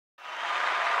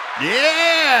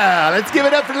Yeah, let's give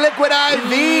it up for Liquid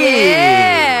IV.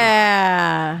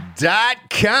 Yeah.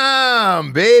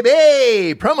 .com,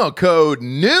 baby. Promo code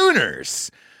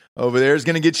Nooners over there is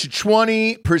going to get you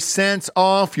 20%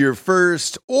 off your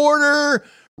first order.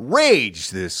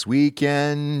 Rage this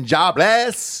weekend.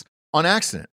 Jobless on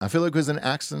accident. I feel like it was an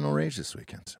accidental rage this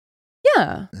weekend.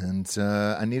 Yeah. And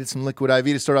I needed some Liquid IV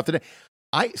to start off the day.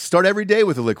 I start every day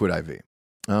with a Liquid IV.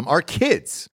 Our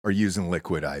kids are using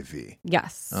Liquid IV.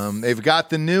 Yes. They've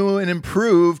got the new and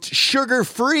improved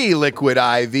sugar-free Liquid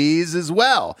IVs as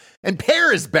well. And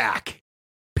Pear is back.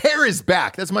 Pear is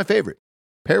back. That's my favorite.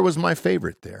 Pear was my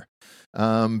favorite there.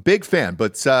 Big fan.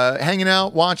 But hanging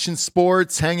out, watching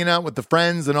sports, hanging out with the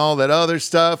friends and all that other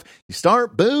stuff. You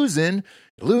start boozing,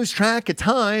 you lose track of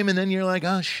time, and then you're like,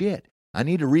 oh, shit. I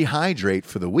need to rehydrate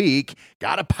for the week.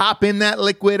 Got to pop in that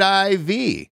Liquid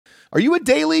IV. Are you a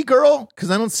daily girl? Because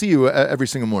I don't see you every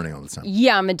single morning all the time.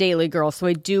 Yeah, I'm a daily girl. So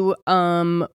I do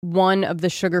one of the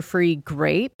sugar-free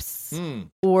grapes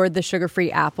or the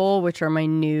sugar-free apple, which are my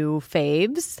new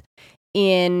faves,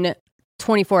 in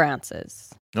 24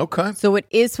 ounces. Okay. So it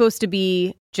is supposed to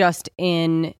be just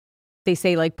in, they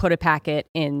say, like, put a packet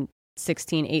in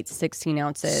 8 to 16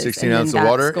 ounces. 16 ounces of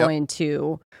water. That's going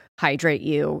to hydrate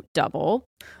you double.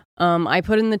 I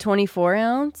put in the 24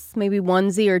 ounce, maybe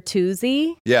onesie or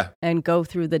twosie. Yeah. And go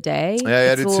through the day.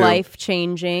 Yeah, it's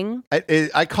life-changing.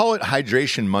 I call it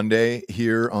Hydration Monday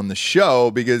here on the show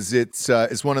because it's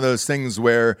one of those things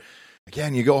where,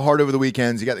 again, you go hard over the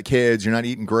weekends, you got the kids, you're not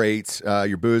eating great,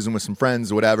 you're boozing with some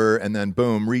friends or whatever, and then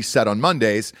boom, reset on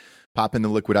Mondays, pop in the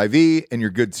Liquid IV, and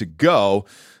you're good to go.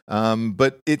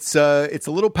 But it's a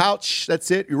little pouch,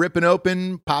 that's it. You're ripping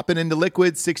open, popping into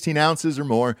liquid, 16 ounces or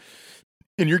more.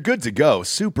 And you're good to go.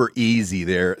 Super easy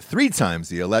there. 3 times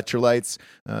the electrolytes,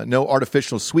 no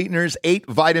artificial sweeteners, 8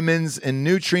 vitamins and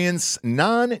nutrients,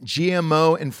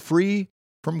 non-GMO and free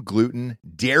from gluten,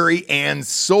 dairy, and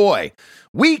soy.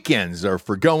 Weekends are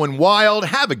for going wild.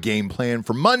 Have a game plan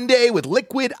for Monday with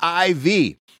Liquid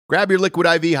IV. Grab your Liquid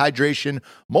IV hydration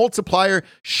multiplier,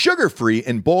 sugar-free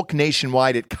in bulk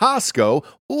nationwide at Costco,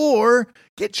 or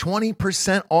get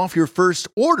 20% off your first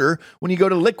order when you go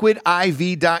to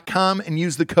liquidiv.com and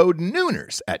use the code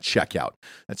Nooners at checkout.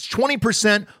 That's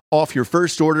 20% off your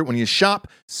first order when you shop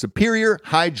Superior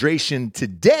Hydration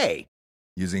today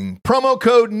using promo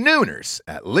code Nooners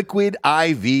at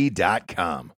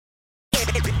liquidiv.com.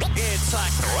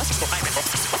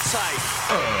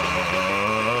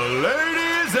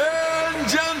 Ladies and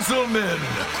gentlemen,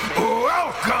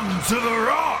 welcome to the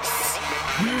Ross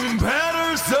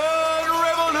Patterson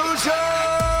Revolution!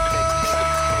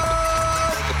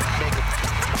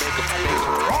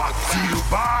 Brought to you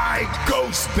by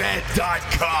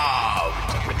GhostBed.com.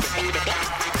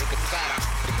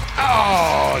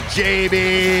 Oh,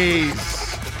 JB's!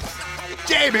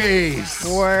 JB's!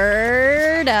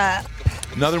 Word up.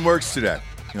 Nothing works today.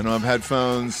 I don't have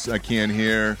headphones. I can't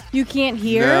hear. You can't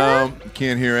hear? No,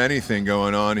 can't hear anything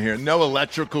going on here. No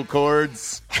electrical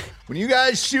cords. When you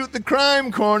guys shoot the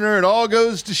crime corner, it all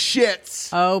goes to shit.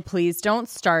 Oh, please don't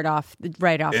start off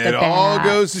right off the bat. It all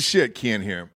goes to shit. Can't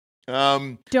hear.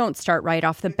 Don't start right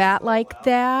off the bat like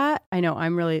that. I know,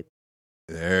 I'm really...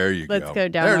 There you go. Let's go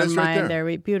down on mine. There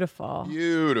we beautiful.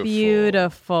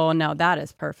 Beautiful. Now that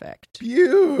is perfect.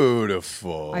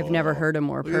 Beautiful. I've never heard a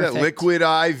more Look perfect. at that Liquid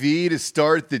IV to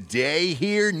start the day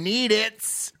here. Need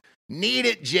it. Need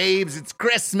it, Jabes. It's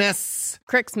Christmas.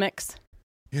 Christmas.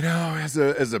 You know, as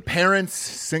a parent,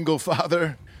 single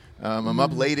father, I'm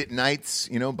up late at nights,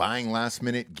 buying last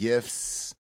minute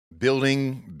gifts,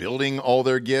 building all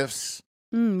their gifts.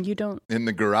 You don't. In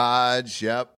the garage,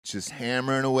 yep. Just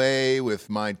hammering away with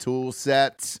my tool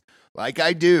sets like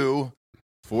I do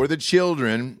for the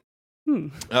children.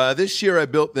 This year I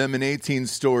built them an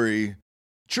 18-story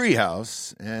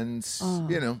treehouse, and,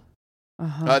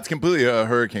 it's completely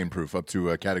hurricane-proof up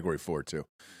to Category 4, too.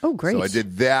 Oh, great. So I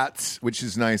did that, which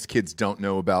is nice. Kids don't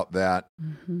know about that.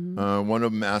 One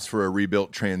of them asked for a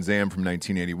rebuilt Trans Am from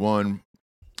 1981.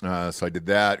 So I did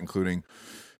that, including...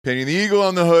 painting the eagle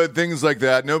on the hood, things like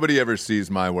that. Nobody ever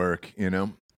sees my work, Yeah.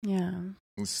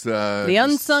 It's, the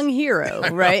unsung hero,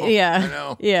 right? Yeah. I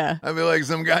know. Yeah. I feel like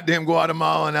some goddamn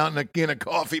Guatemalan out in a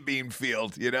coffee bean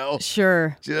field,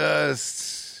 Sure.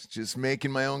 Just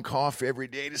making my own coffee every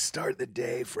day to start the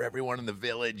day for everyone in the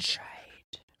village.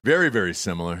 Right. Very, very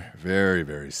similar. Very,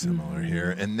 very similar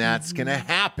here. And that's going to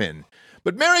happen.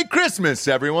 But Merry Christmas,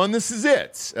 everyone. This is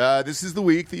it. This is the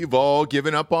week that you've all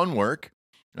given up on work.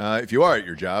 If you are at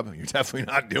your job, you're definitely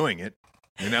not doing it,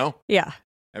 Yeah.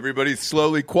 Everybody's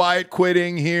slowly quiet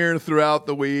quitting here throughout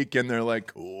the week, and they're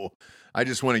like, cool, I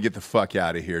just want to get the fuck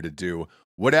out of here to do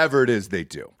whatever it is they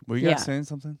do. Were you guys Yeah. saying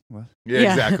something? What? Yeah, Yeah.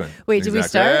 exactly. Wait, did we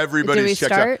Exactly. start? Everybody's Did we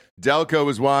checked start? out. Delco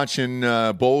was watching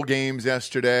bowl games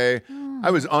yesterday. I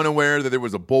was unaware that there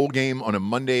was a bowl game on a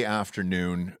Monday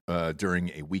afternoon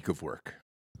during a week of work.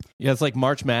 Yeah, it's like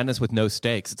March Madness with no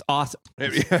stakes. It's awesome.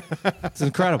 It's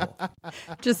incredible.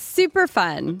 Just super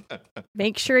fun.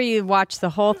 Make sure you watch the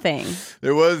whole thing.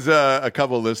 There was a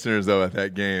couple of listeners, though, at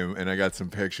that game, and I got some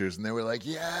pictures, and they were like,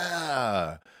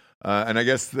 yeah. And I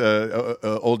guess the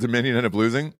Old Dominion ended up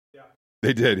losing. Yeah.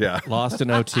 They did, yeah. Lost in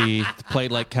OT,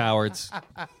 played like cowards.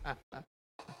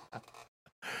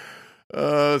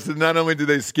 So not only did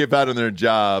they skip out on their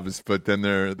jobs, but then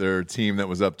their team that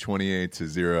was up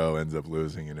 28-0 ends up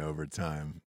losing in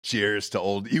overtime. Cheers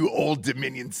to you Old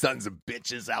Dominion sons of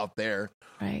bitches out there.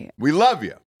 Right. We love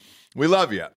you. We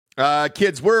love you.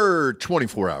 Kids, we're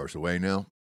 24 hours away now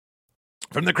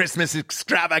from the Christmas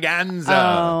extravaganza.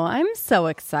 Oh, I'm so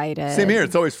excited. Same here.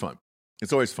 It's always fun.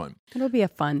 It's always fun. It'll be a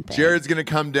fun thing. Jared's going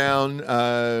to come down.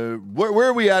 Where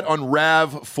are we at on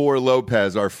Rav4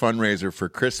 Lopez, our fundraiser for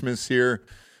Christmas here?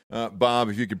 Bob,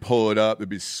 if you could pull it up, it'd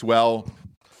be swell.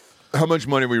 How much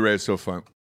money we raised so far?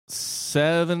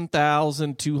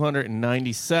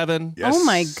 7,297. Yes. Oh,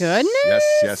 my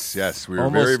goodness. Yes. We were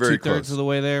Almost very, very two-thirds close. of the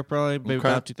way there, probably. Maybe Okay.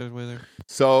 about two-thirds of the way there.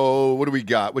 So what do we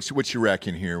got? What you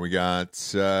reckon here? We got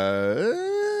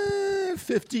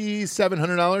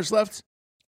 $5,700 left.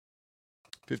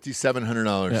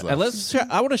 $5,700 Yeah, left. and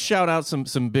I want to shout out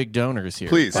some big donors here.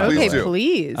 Please, by the please way. do.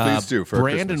 Please. Please do for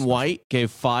Brandon Christmas. White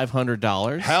gave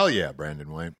 $500. Hell yeah,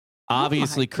 Brandon White.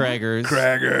 Obviously, Oh my Craigers.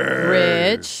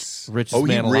 Rich. Richest he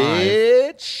man alive.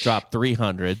 rich. Dropped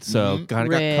 $300. So Mhm. kind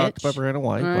of got Rich. cucked by Brandon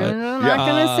White. I'm But not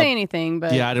going to say anything,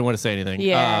 but yeah, I didn't want to say anything.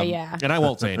 Yeah. And I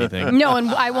won't say anything. no, and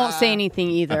I won't say anything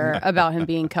either about him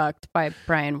being cucked by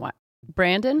Brian White.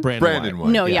 Brandon? Brandon White.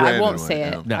 No, yeah, I Brandon won't White, say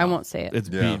yeah. it. No. I won't say it. It's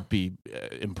Yeah. be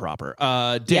improper.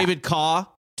 David Kaw,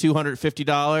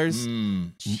 $250.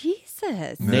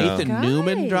 Jesus. Nathan Guys.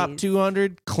 Newman dropped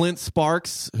 $200. Clint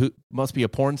Sparks, who must be a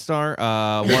porn star,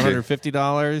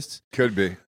 $150. Could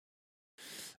be.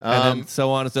 And then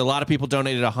so on. So a lot of people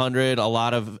donated $100. A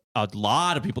lot of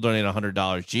people donated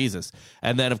 $100. Jesus.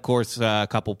 And then of course a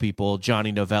couple people.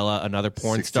 Johnny Novella, another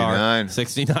porn star,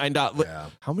 $69. Yeah.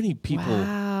 How many people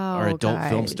Wow, are adult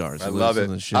film guys. stars? I who love listen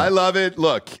to it. this show? I love it.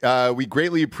 Look, we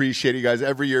greatly appreciate you guys.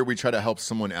 Every year we try to help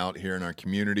someone out here in our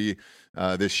community.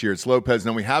 This year it's Lopez.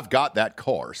 Now we have got that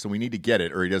car, so we need to get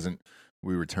it, or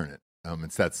we return it.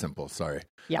 It's that simple. Sorry.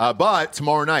 Yeah. But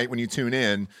tomorrow night when you tune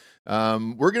in,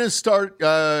 we're going to start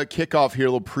kickoff here,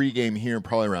 a little pregame here,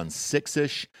 probably around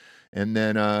 6-ish. And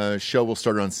then show will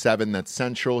start around 7. That's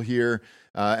Central here.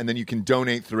 And then you can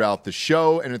donate throughout the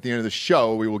show. And at the end of the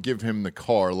show, we will give him the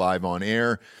car live on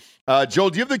air. Joel,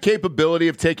 do you have the capability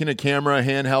of taking a camera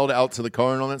handheld out to the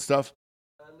car and all that stuff?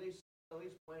 At least point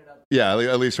it up. Yeah,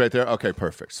 at least right there. Okay,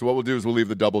 perfect. So what we'll do is we'll leave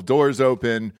the double doors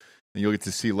open, and you'll get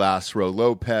to see Last Row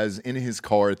Lopez in his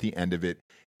car at the end of it.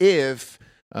 If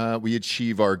we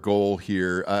achieve our goal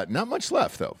here, not much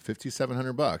left though.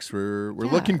 $5,700. We're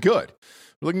looking good.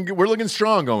 We're looking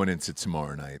strong going into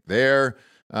tomorrow night. There,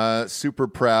 super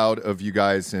proud of you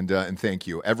guys and thank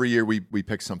you. Every year we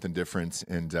pick something different,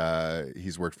 and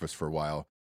he's worked for us for a while.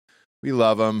 We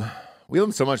love him. We love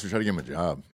him so much. We try to give him a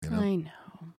job. You know?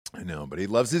 I know, but he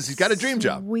loves this. He's got a dream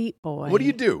job. Sweet boy. What do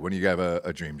you do when you have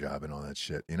a dream job and all that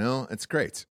shit? You know, it's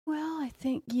great. Well, I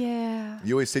think, yeah.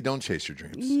 You always say don't chase your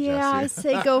dreams. Yeah, I Jesse.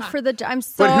 say go for the job. I'm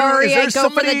But who- is sorry. there I go for the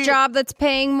somebody- job that's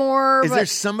paying more. Is but there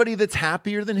somebody that's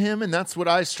happier than him? And that's what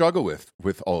I struggle with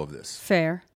all of this.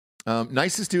 Fair.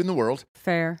 Nicest dude in the world.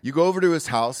 Fair. You go over to his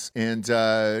house, and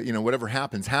whatever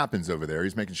happens over there.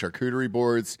 He's making charcuterie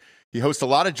boards. He hosts a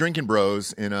lot of Drinking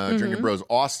Bros in Drinking Bros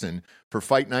Austin for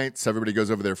fight nights. Everybody goes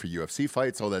over there for UFC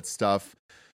fights, all that stuff.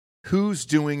 Who's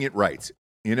doing it right?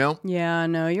 You know? Yeah,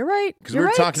 no, you're right. Because we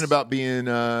were talking about being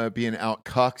out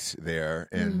cucked there,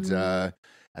 and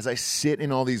as I sit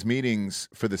in all these meetings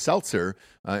for the Seltzer,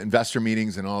 investor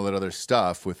meetings and all that other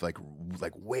stuff with like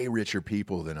way richer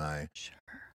people than I. Sure.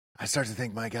 I start to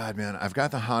think, my God, man, I've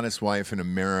got the hottest wife in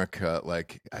America.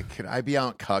 Like, could I be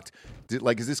out cucked?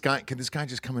 Could this guy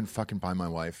just come and fucking buy my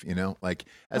wife? You know, like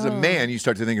as a man, you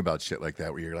start to think about shit like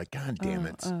that, where you're like, God damn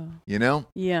it, you know?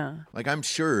 Yeah. Like, I'm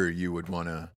sure you would want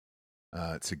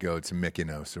to go to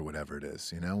Mykonos or whatever it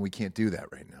is. You know, we can't do that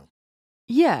right now.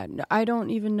 Yeah, I don't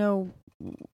even know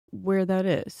where that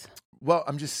is. Well,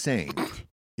 I'm just saying,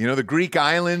 You know, the Greek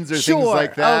islands or things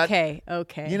like that.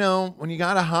 Okay. You know, when you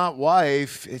got a hot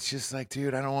wife, it's just like,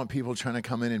 dude, I don't want people trying to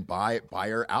come in and buy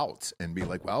her out and be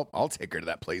like, well, I'll take her to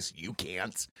that place. You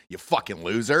can't, you fucking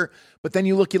loser. But then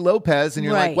you look at Lopez and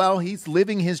you're like, well, he's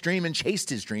living his dream and chased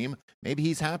his dream. Maybe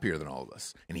he's happier than all of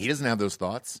us. And he doesn't have those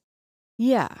thoughts.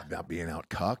 Yeah. About being out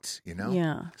cucked, you know?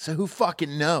 Yeah. So who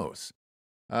fucking knows?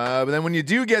 But then when you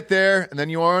do get there and then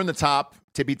you are on the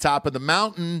tippy top of the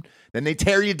mountain, then they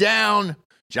tear you down.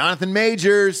 Jonathan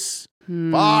Majors.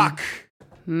 Fuck.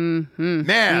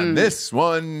 Man, this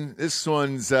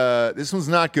one's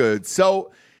not good.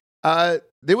 So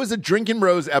there was a Drinkin'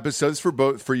 Bros episode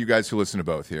for you guys who listen to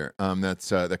both here. That's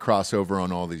the crossover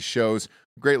on all these shows.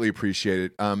 Greatly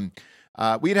appreciate it.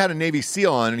 We had a Navy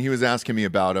SEAL on, and he was asking me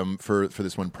about him for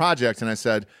this one project, and I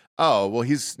said, oh, well,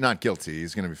 he's not guilty.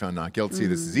 He's going to be found not guilty.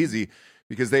 This is easy,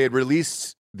 because they had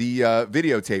released the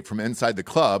videotape from inside the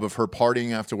club of her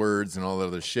partying afterwards and all that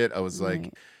other shit. I was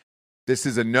like, this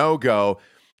is a no-go.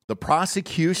 The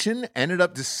prosecution ended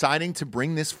up deciding to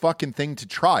bring this fucking thing to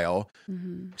trial,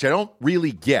 which I don't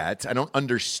really get. I don't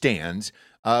understand.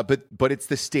 But it's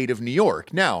the state of New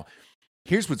York. Now,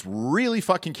 here's what's really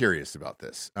fucking curious about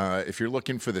this. If you're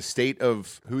looking for the state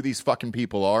of who these fucking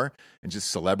people are and just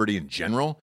celebrity in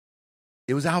general,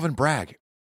 it was Alvin Bragg.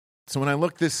 So when I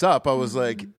looked this up, I was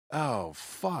like, oh,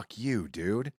 fuck you,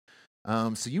 dude.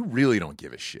 So you really don't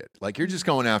give a shit. Like, you're just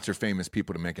going after famous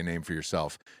people to make a name for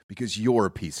yourself because you're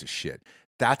a piece of shit.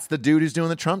 That's the dude who's doing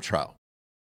the Trump trial.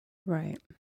 Right.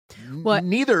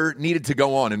 Neither needed to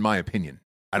go on, in my opinion,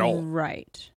 at all.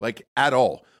 Right. Like, at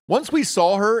all. Once we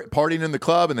saw her partying in the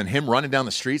club and then him running down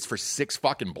the streets for 6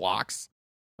 fucking blocks,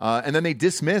 and then they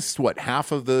dismissed,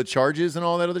 half of the charges and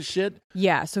all that other shit?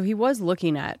 Yeah, so he was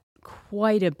looking at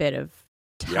quite a bit of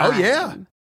time. Oh, yeah.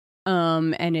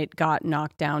 And it got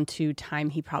knocked down to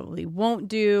time he probably won't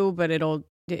do, but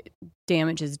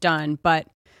damage is done. But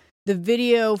the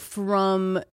video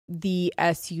from the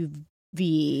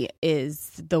SUV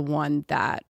is the one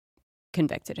that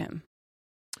convicted him.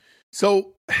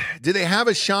 So, did they have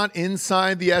a shot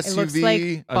inside the SUV? It looks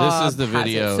like this is the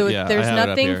video. So yeah, there's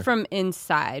nothing from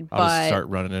inside. I'll just start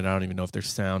running it. I don't even know if there's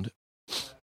sound.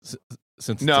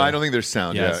 I don't think there's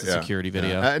sound. Yeah, it's a security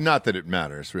video. Not that it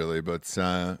matters, really, but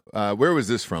where was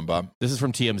this from, Bob? This is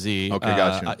from TMZ. Okay,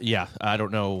 gotcha. I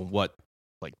don't know what,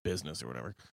 like, business or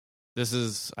whatever. This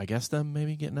is, I guess, them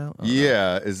maybe getting out.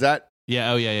 Yeah, is that?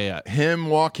 Yeah, yeah. Him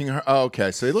walking her. Oh,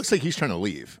 okay, so it looks like he's trying to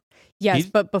leave. Yes,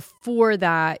 but before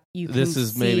that, you can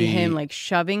see maybe him like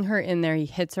shoving her in there. He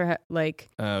hits her like.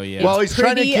 Oh yeah. Well, he's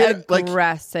trying to get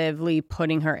aggressively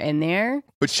putting her in there.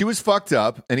 But she was fucked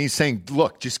up, and he's saying,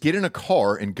 "Look, just get in a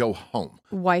car and go home."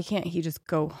 Why can't he just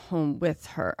go home with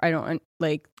her? I don't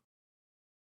like.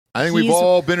 I think we've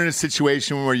all been in a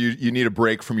situation where you need a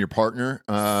break from your partner,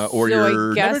 or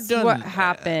you're. I guess what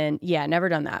happened. Yeah, never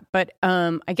done that. But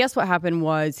I guess what happened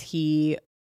was she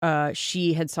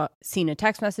had seen a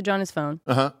text message on his phone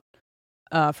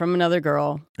from another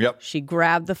girl. Yep. She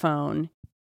grabbed the phone.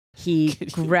 He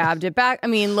grabbed it back. I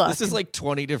mean, look. This is like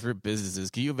 20 different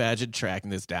businesses. Can you imagine tracking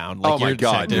this down? Like, oh, my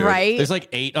God. Dude. Right? There's like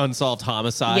 8 unsolved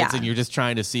homicides, and you're just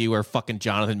trying to see where fucking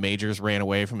Jonathan Majors ran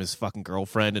away from his fucking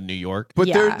girlfriend in New York. But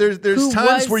there's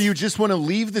times where you just want to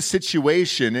leave the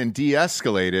situation and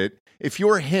de-escalate it. If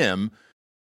you're him...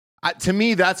 to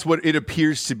me, that's what it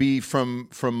appears to be from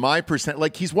my percent.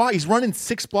 Like, he's running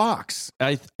 6 blocks.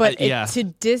 To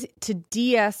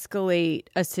de-escalate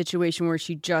a situation where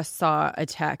she just saw a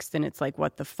text and it's like,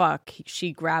 what the fuck?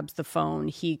 She grabs the phone.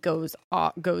 He goes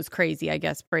crazy, I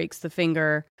guess, breaks the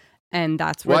finger. And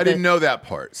that's where I didn't know that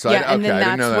part. So and then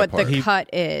that's what the cut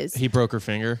is. He broke her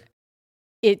finger.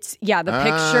 It's the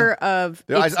picture of.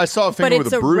 I saw a finger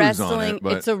with a bruise on it.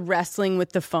 But it's a wrestling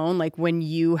with the phone. Like when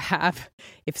you have,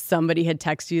 if somebody had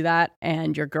texted you that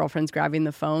and your girlfriend's grabbing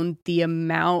the phone, the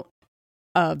amount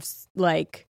of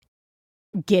like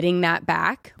getting that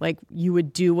back, like you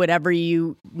would do whatever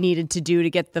you needed to do to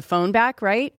get the phone back,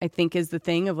 right? I think is the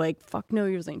thing of like, fuck no,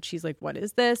 you're saying. She's like, what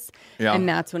is this? Yeah. And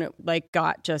that's when it like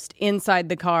got just inside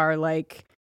the car. Like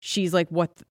she's like,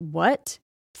 what?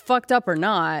 Fucked up or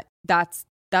not? That's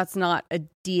not a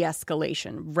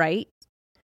de-escalation, right?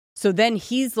 So then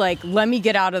he's like, let me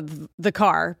get out of the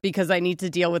car because I need to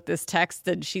deal with this text.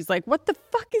 And she's like, what the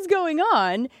fuck is going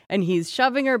on? And he's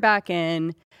shoving her back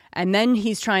in. And then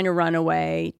he's trying to run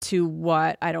away to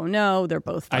what? I don't know. They're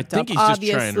both fucked up, I think he's just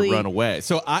trying to run away.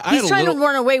 So he's trying to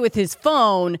run away with his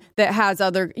phone that has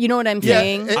other, you know what I'm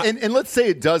saying? And let's say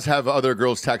it does have other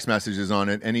girls' text messages on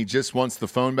it. And he just wants the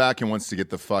phone back and wants to get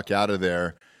the fuck out of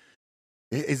there.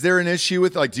 Is there an issue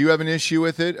with, like, do you have an issue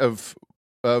with it of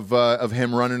of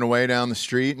him running away down the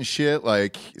street and shit?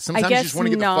 Like sometimes I you guess just want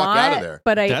to get not, the fuck out of there.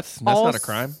 But that's not a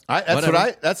crime.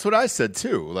 That's what I said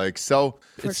too. Like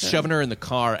it's shoving her in the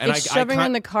car, and it's shoving her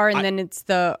in the car, and then it's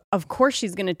of course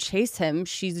she's going to chase him.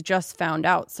 She's just found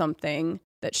out something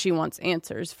that she wants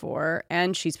answers for,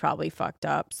 and she's probably fucked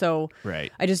up. So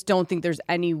right. I just don't think there's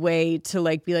any way to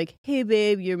like be like, hey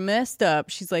babe, you're messed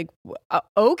up. She's like,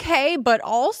 okay, but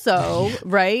also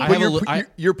right.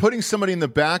 But you're putting somebody in the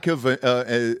back of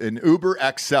an Uber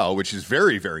XL, which is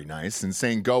very, very nice, and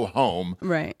saying go home.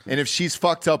 Right. And if she's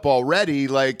fucked up already,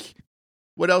 like,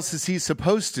 what else is he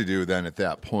supposed to do then at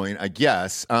that point, I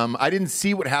guess? I didn't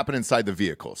see what happened inside the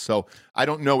vehicle, so I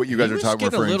don't know what you guys are referring to. He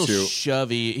was getting a little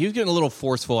shovey. He was getting a little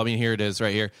forceful. I mean, here it is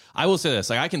right here. I will say this.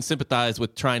 Like, I can sympathize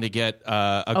with trying to get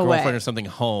a girlfriend or something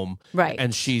home. Right.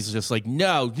 And she's just like,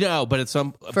 no, but it's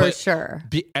sure.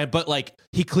 But like,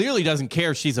 he clearly doesn't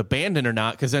care if she's abandoned or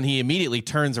not, because then he immediately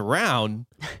turns around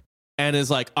and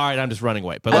is like, all right, I'm just running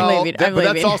away. But but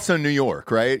that's also New York,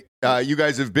 right? You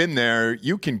guys have been there.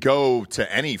 You can go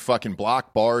to any fucking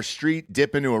block, bar, street,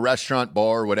 dip into a restaurant,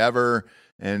 bar, whatever.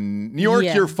 And New York,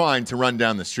 you're fine to run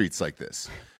down the streets like this.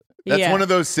 That's one of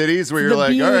those cities where you're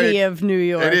like, all right. The beauty of New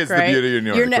York, it is right? the beauty of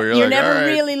New York. You're never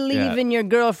really leaving your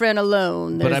girlfriend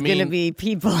alone. There's going to be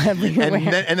people everywhere.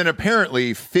 And then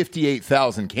apparently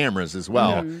 58,000 cameras as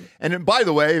well. Mm-hmm. And then, by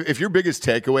the way, if your biggest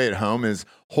takeaway at home is,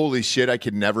 holy shit, I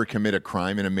could never commit a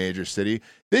crime in a major city,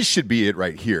 this should be it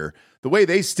right here. The way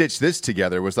they stitched this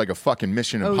together was like a fucking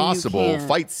Mission Impossible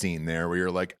fight scene there where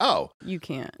you're like, oh. You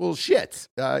can't. Well, shit.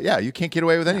 You can't get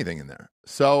away with anything in there.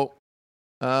 So...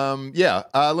 let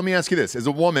me ask you this: as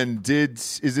a woman,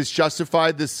 is this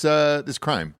justified? This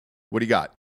crime? What do you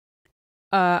got?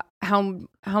 How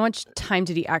much time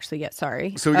did he actually get?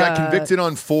 Sorry. So he got convicted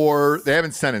on 4. They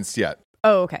haven't sentenced yet.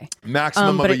 Oh, okay.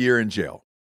 Maximum of a year in jail.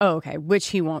 Oh, okay. Which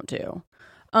he won't do.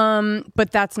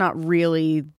 But that's not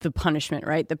really the punishment,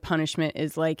 right? The punishment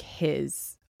is like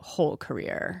his whole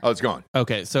career. Oh, it's gone.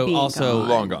 Okay. So also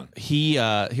long gone. He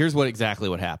here's exactly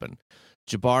what happened.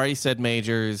 Jabari said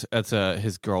Majors, that's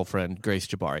his girlfriend, Grace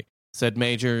Jabari, said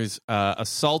Majors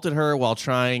assaulted her while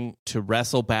trying to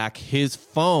wrestle back his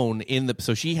phone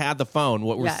so she had the phone.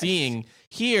 What we're seeing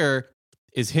here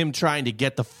is him trying to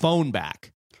get the phone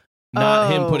back,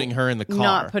 not him putting her in the car.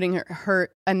 Not putting her,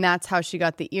 and that's how she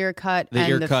got the ear cut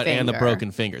and the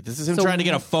broken finger. This is him trying to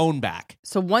get a phone back.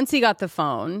 So once he got the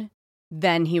phone,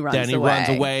 then he runs away. Runs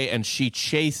away, and she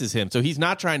chases him. So he's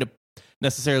not trying to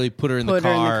necessarily put her in the car. Put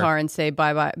her in the car and say,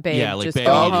 bye, babe. Yeah, like, just babe.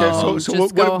 go home. So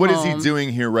what is he doing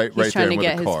here right there with the car? He's trying to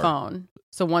get his phone.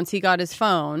 So once he got his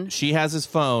phone. She has his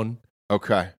phone.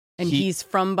 Okay. And he's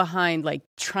from behind, like,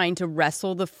 trying to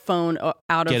wrestle the phone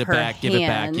out of her hand. Give it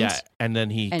back, yeah. And then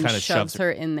he kind of shoves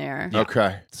her in there. Yeah.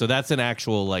 Okay. So that's an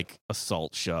actual, like,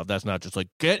 assault shove. That's not just like,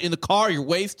 get in the car, you're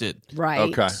wasted. Right.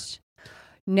 Okay.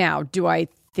 Now, do I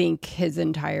think his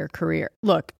entire career...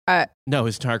 Look... no,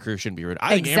 his entire career shouldn't be ruined.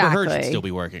 I think Amber Heard should still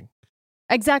be working.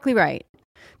 Exactly right.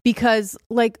 Because,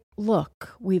 like,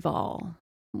 look, we've all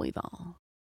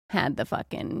had the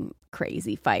fucking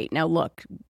crazy fight. Now, look,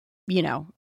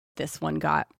 this one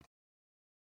got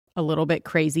a little bit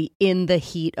crazy in the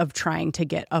heat of trying to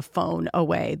get a phone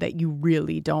away that you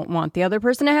really don't want the other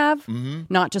person to have. Mm-hmm.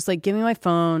 Not just like, give me my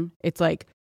phone. It's like,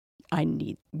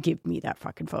 give me that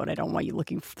fucking phone. I don't want you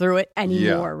looking through it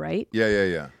anymore, right?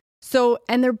 Yeah. So,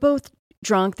 and they're both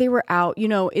drunk. They were out.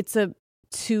 It's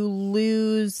to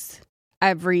lose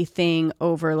everything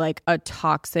over like a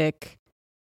toxic,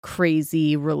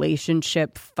 crazy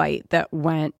relationship fight that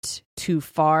went too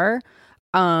far.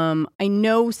 I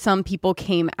know some people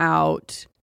came out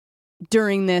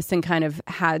during this and kind of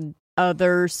had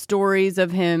other stories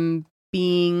of him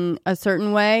being a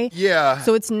certain way. Yeah.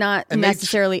 So it's not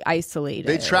necessarily isolated.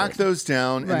 They tracked those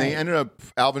down, and they ended up,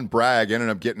 Alvin Bragg ended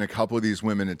up getting a couple of these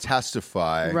women to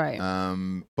testify. Right.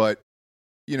 But,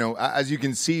 as you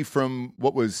can see from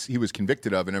he was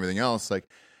convicted of and everything else, like,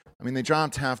 I mean, they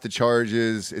dropped half the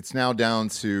charges. It's now down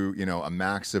to, a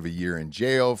max of a year in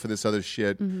jail for this other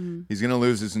shit. Mm-hmm. He's going to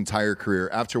lose his entire career.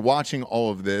 After watching all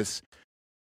of this,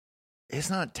 it's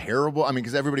not terrible. I mean,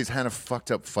 because everybody's had a fucked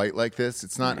up fight like this.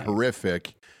 It's not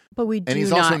horrific. But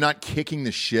he's also not kicking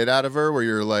the shit out of her where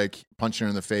you're like punching her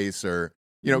in the face or,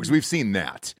 because we've seen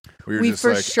that. We just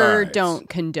for sure don't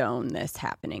condone this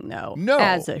happening, though. No.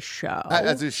 As a show. But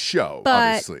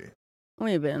obviously.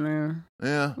 We've been there.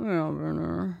 Yeah. We've been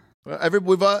there.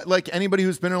 We've like anybody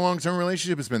who's been in a long-term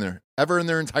relationship has been there ever in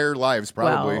their entire lives,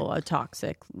 probably. Well, a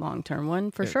toxic long-term one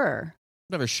for sure.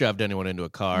 Never shoved anyone into a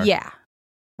car. Yeah,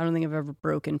 I don't think I've ever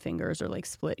broken fingers or like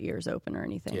split ears open or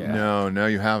anything. Yeah. No,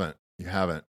 you haven't. You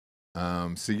haven't.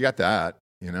 So you got that,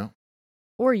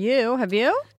 Or you. Have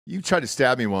you? You tried to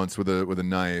stab me once with a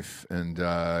knife, and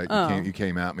you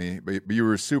came at me, but you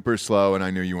were super slow, and I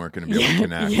knew you weren't going to be able to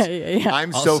connect. Yeah.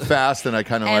 I'm so fast, and I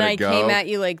kind of let it go. And I came at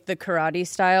you like the karate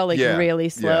style, like really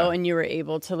slow, and you were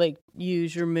able to like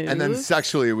use your moves. And then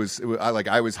sexually, it was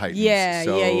I was heightened.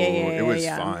 It was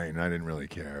fine. I didn't really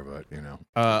care, but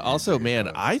Also,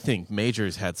 man, I think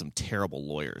Majors had some terrible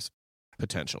lawyers.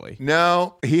 Potentially.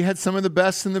 No, he had some of the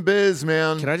best in the biz,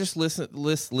 man. Can I just list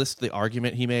the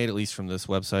argument he made, at least from this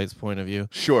website's point of view?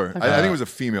 Sure. Okay. I think it was a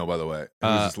female, by the way. It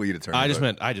was his lead attorney. I just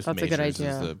That's Majors. A good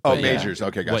idea. Majors.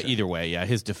 Okay, gotcha. Either way,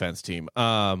 his defense team.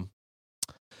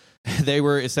 They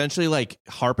were essentially like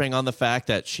harping on the fact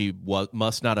that she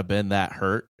must not have been that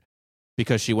hurt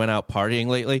because she went out partying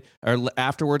lately or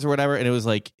afterwards or whatever. And it was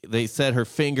like, they said her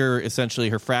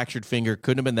fractured finger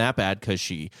couldn't have been that bad because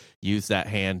she used that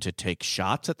hand to take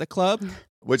shots at the club.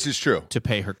 Which is true. To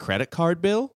pay her credit card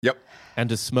bill. Yep. And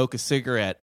to smoke a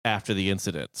cigarette after the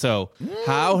incident. So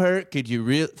how hurt could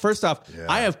you First off,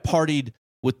 I have partied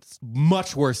with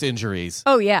much worse injuries.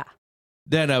 Oh, yeah.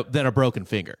 Than a broken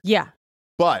finger. Yeah.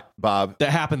 But, Bob.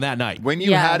 That happened that night. When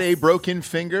you had a broken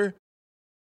finger,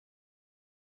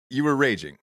 you were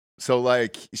raging. So,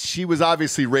 like, she was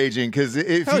obviously raging because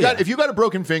if you got a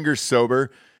broken finger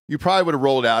sober, you probably would have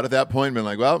rolled out at that point and been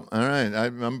like, well, all right,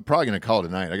 I'm probably going to call it a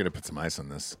night. I got to put some ice on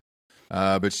this.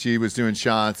 But she was doing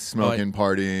shots, smoking,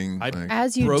 partying.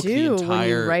 As you do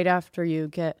right after you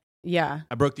get,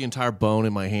 I broke the entire bone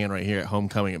in my hand right here at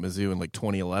homecoming at Mizzou in like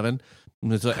 2011.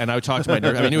 And I would talk to my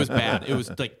nurse. I mean, it was bad. It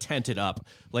was like tented up.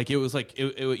 Like it was like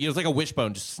it was like a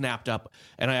wishbone just snapped up.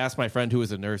 And I asked my friend who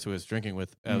was a nurse who I was drinking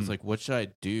with. I was like, "What should I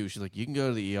do?" She's like, "You can go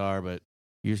to the ER, but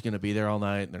you're just gonna be there all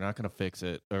night. And they're not gonna fix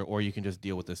it, or you can just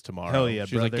deal with this tomorrow." Hell yeah,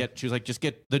 she was brother. like, "She was like, just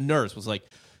get." The nurse was like,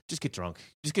 "Just get drunk.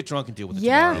 Just get drunk and deal with it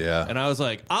tomorrow." Yeah. And I was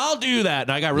like, "I'll do that."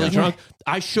 And I got really drunk.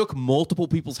 I shook multiple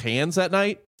people's hands that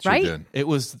night. Right? Did. It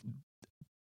was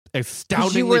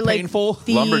astoundingly painful.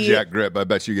 Lumberjack grip, I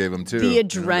bet you gave him too. The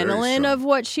adrenaline of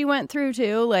what she went through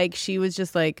too. Like she was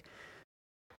just like,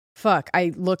 fuck,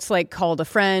 I looked like called a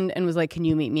friend and was like, can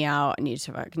you meet me out? I need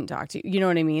to fucking talk to you. You know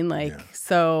what I mean? Like,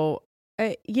 so,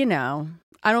 I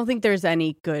don't think there's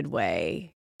any good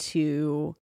way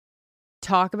to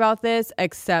talk about this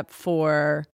except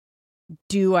for,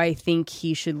 do I think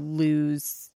he should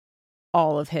lose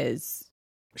all of his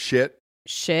shit?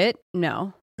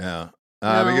 No. Yeah.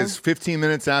 Because 15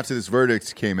 minutes after this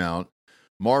verdict came out,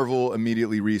 Marvel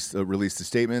immediately released a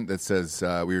statement that says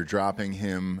we are dropping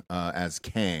him as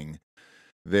Kang.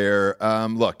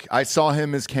 Look, I saw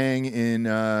him as Kang in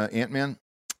Ant-Man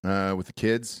with the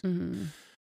kids. Mm-hmm.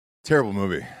 Terrible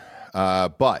movie,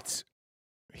 but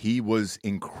he was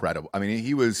incredible. I mean,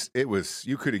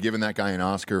 you could have given that guy an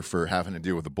Oscar for having to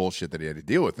deal with the bullshit that he had to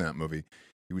deal with in that movie.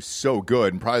 He was so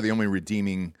good and probably the only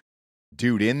redeeming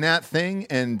dude in that thing,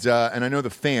 and I know the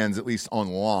fans, at least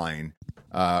online,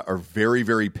 are very,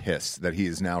 very pissed that he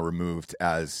is now removed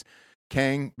as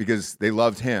Kang because they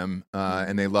loved him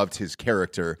and they loved his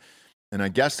character. And I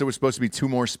guess there was supposed to be 2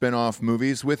 more spin-off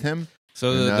movies with him.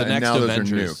 So the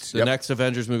next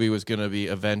Avengers movie was going to be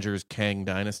Avengers Kang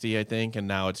Dynasty, I think, and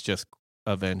now it's just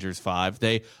Avengers 5.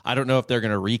 I don't know if they're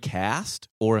going to recast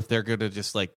or if they're going to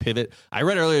just like pivot. I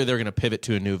read earlier they're going to pivot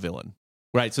to a new villain.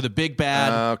 Right, so the big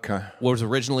bad was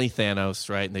originally Thanos,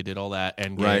 right? And they did all that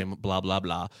Endgame, blah, blah,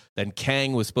 blah. Then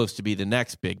Kang was supposed to be the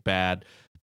next big bad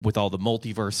with all the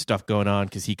multiverse stuff going on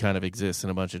because he kind of exists in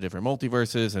a bunch of different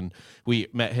multiverses. And we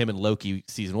met him in Loki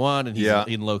season 1 and he's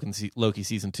in Loki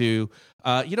season 2.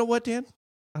 You know what, Dan?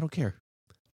 I don't care.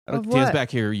 Dan's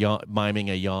back here miming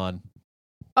a yawn.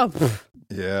 Oh,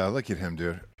 yeah, look at him,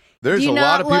 dude. There's a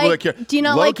lot of people that care. Do you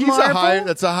not Loki's like Marvel?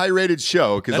 That's a high-rated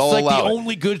show because I'll like allow the it.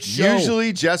 only good show.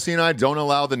 Usually, Jesse and I don't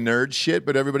allow the nerd shit,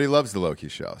 but everybody loves the Loki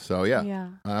show. So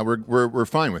we're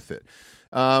fine with it.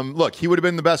 Look, he would have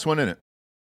been the best one in it,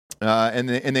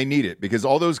 and they need it because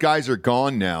all those guys are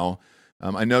gone now.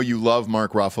 I know you love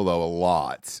Mark Ruffalo a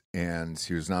lot, and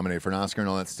he was nominated for an Oscar and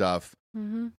all that stuff.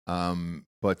 Mm-hmm.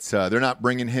 But they're not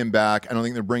bringing him back. I don't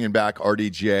think they're bringing back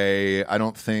RDJ. I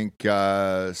don't think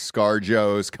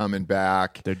ScarJo's coming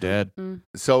back. They're dead.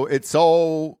 So it's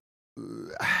all...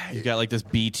 You got like this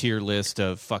B-tier list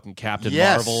of fucking Captain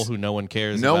Marvel who no one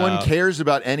cares about. No one cares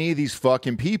about any of these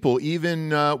fucking people, even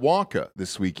Wonka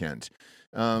this weekend.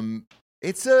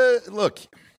 It's a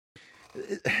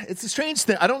strange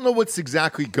thing. I don't know what's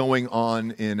exactly going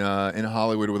on in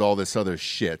Hollywood with all this other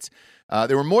shit.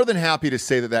 They were more than happy to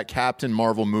say that Captain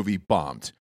Marvel movie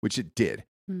bombed, which it did.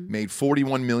 Made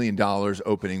 $41 million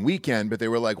opening weekend, but they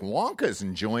were like, Wonka's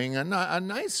enjoying a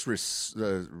nice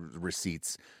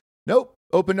receipts. Nope,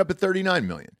 opened up at $39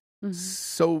 million.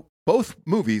 So both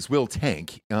movies will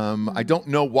tank. I don't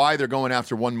know why they're going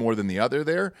after one more than the other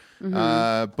there,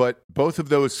 but both of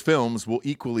those films will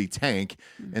equally tank.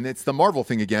 And it's the Marvel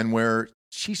thing again, where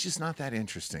she's just not that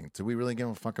interesting. Do we really give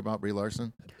a fuck about Brie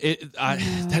Larson?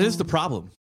 That is the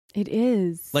problem. It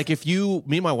is. Like if me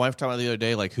and my wife talked about the other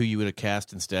day, like who you would have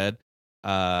cast instead.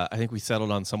 I think we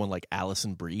settled on someone like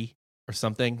Alison Brie or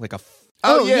something like a.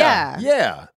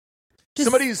 Yeah.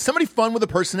 Somebody fun with a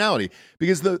personality,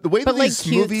 because the way that these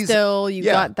cute movies still you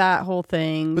got that whole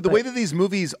thing. But the way that these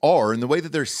movies are and the way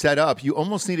that they're set up, you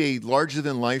almost need a larger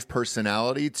than life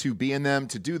personality to be in them,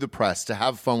 to do the press, to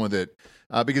have fun with it.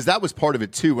 Because that was part of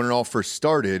it too. When it all first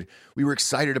started, we were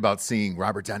excited about seeing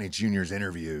Robert Downey Jr.'s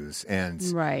interviews and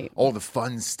all the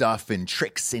fun stuff and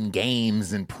tricks and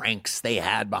games and pranks they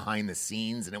had behind the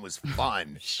scenes, and it was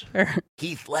fun. Sure.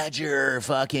 Heath Ledger,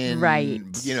 fucking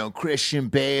Christian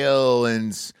Bale,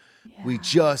 and we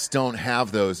just don't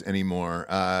have those anymore.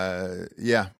 Could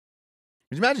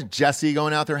you imagine Jesse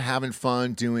going out there having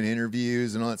fun, doing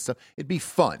interviews and all that stuff? It'd be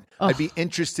fun. I'd be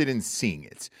interested in seeing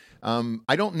it.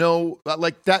 I don't know,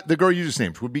 like that. The girl you just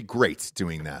named would be great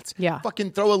doing that. Yeah.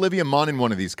 Fucking throw Olivia Munn in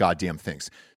one of these goddamn things.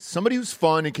 Somebody who's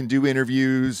fun and can do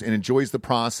interviews and enjoys the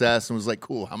process and was like,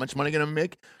 cool, how much money gonna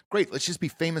make? Great, let's just be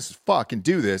famous as fuck and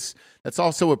do this. That's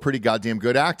also a pretty goddamn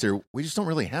good actor. We just don't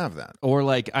really have that. Or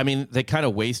they kind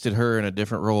of wasted her in a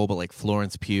different role, but like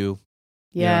Florence Pugh.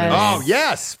 Yes. Oh,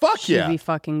 yes. Fuck She'd be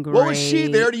fucking great. What was she?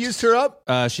 They already used her up?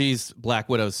 She's Black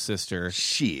Widow's sister.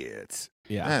 Shit.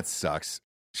 Yeah. That sucks.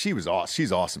 She was awesome.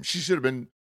 She's awesome. She should have been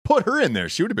put her in there.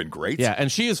 She would have been great. Yeah, and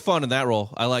she is fun in that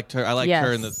role. I liked her. I liked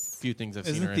her in the few things I've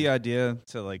seen her in. Isn't the idea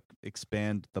to like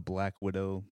expand the Black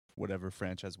Widow whatever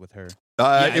franchise with her?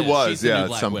 It was,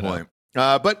 at some point.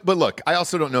 But look, I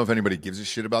also don't know if anybody gives a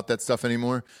shit about that stuff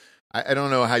anymore. I don't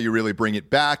know how you really bring it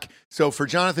back. So for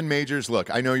Jonathan Majors,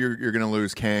 look, I know you're going to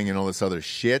lose Kang and all this other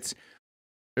shit.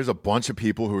 There's a bunch of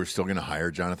people who are still going to hire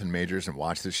Jonathan Majors and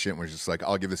watch this shit, and we're just like,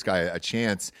 I'll give this guy a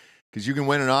chance, because you can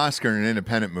win an Oscar in an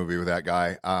independent movie with that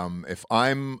guy. If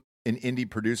I'm an indie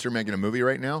producer making a movie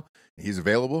right now, he's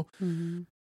available.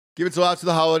 Give it till out to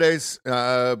the holidays.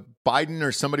 Biden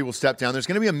or somebody will step down. There's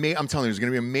going to be I'm telling you, there's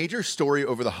going to be a major story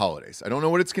over the holidays. I don't know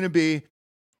what it's going to be,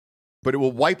 but it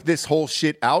will wipe this whole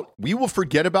shit out. We will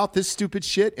forget about this stupid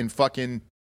shit in fucking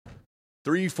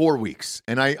 3-4 weeks.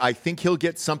 And I think he'll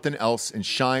get something else and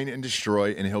shine and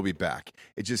destroy, and he'll be back.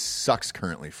 It just sucks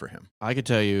currently for him. I could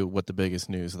tell you what the biggest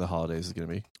news of the holidays is going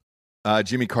to be.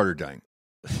 Jimmy Carter dying.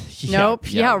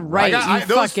 Nope. Yeah, right.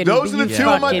 Those are the two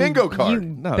on my bingo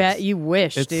card. You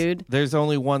wish, dude. There's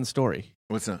only one story.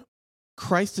 What's that?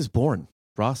 Christ is born,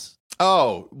 Ross.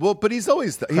 Oh, well, but he's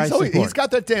always he's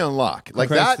got that day on lock. Like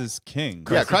Christ that is king.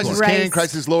 Christ is king,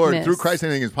 Christ is Lord. Through Christ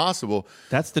anything is possible.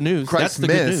 That's the news. Christ That's the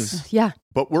good news. Yeah.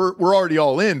 But we're already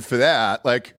all in for that.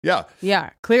 Like, yeah.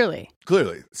 Yeah, clearly.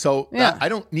 So I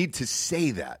don't need to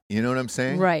say that. You know what I'm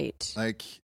saying? Right. Like,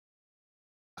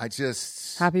 I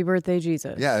just happy birthday,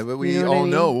 Jesus. Yeah, but we all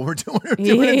know what we're doing and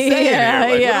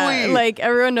saying here. Like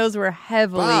everyone knows we're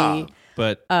heavily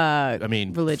but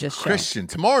religious Christian.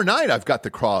 Show. Tomorrow night I've got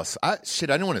the cross. I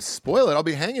don't want to spoil it. I'll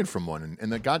be hanging from one in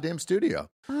the goddamn studio.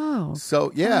 Oh,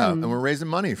 so and we're raising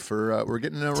money for we're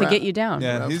getting to get you down.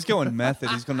 Yeah, he's going method.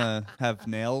 He's gonna have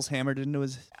nails hammered into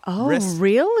his wrist.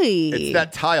 Really? It's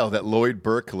that tile that Lloyd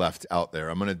Burke left out there.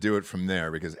 I'm gonna do it from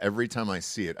there, because every time I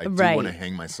see it, I do want to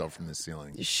hang myself from the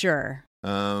ceiling. Sure.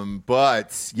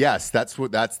 But yes, that's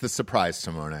the surprise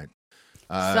tomorrow night.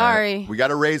 Sorry, we got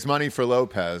to raise money for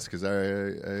Lopez, because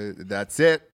that's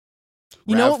it.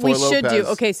 You know what we should do?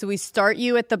 Okay, so we start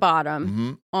you at the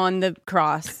bottom on the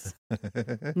cross,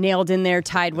 nailed in there,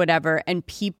 tied, whatever, and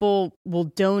people will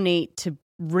donate to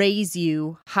raise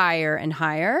you higher and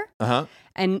higher.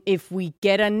 And if we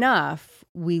get enough,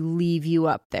 we leave you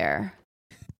up there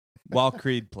while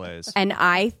Creed plays. And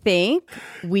I think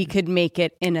we could make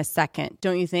it in a second.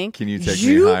 Don't you think? Can you take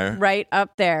me higher? Right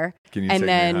up there. Can you and take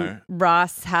then me higher?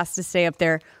 Ross has to stay up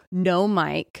there. No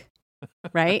mic.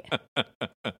 Right?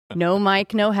 No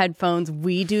mic, no headphones.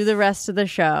 We do the rest of the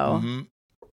show.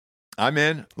 I'm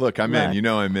in. Look, I'm in. You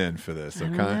know I'm in for this.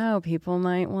 Okay. I don't know. People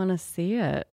might want to see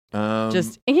it.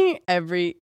 Just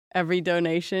every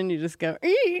donation, you just go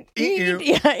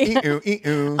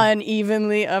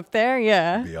unevenly up there.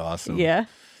 Yeah. That'd be awesome. Yeah.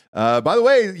 By the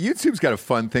way, YouTube's got a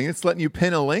fun thing. It's letting you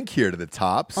pin a link here to the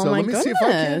top. So let me see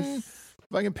if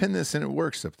I can pin this and it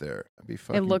works up there. That'd be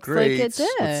fucking great. It looks like it did.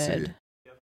 Let's see.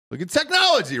 Look at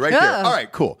technology right there. All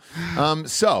right, cool.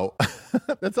 So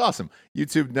that's awesome.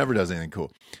 YouTube never does anything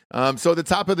cool. So at the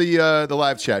top of the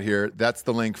live chat here, that's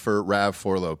the link for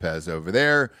RAV4 Lopez over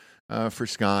there. for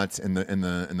Scott and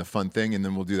the fun thing, and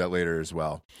then we'll do that later as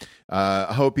well.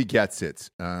 I hope he gets it.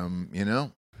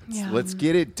 Let's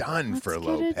get it done for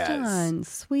Lopez. Done.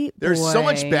 Sweet boy. There's so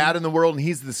much bad in the world, and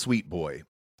he's the sweet boy.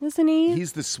 Isn't he?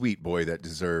 He's the sweet boy that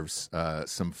deserves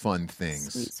some fun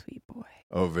things. Sweet boy.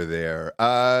 Over there.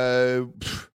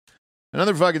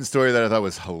 Another fucking story that I thought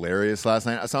was hilarious last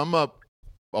night. So I'm up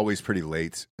always pretty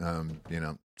late,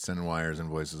 sending wires,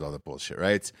 invoices, all that bullshit,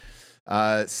 right?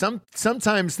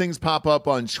 Sometimes things pop up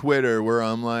on Twitter where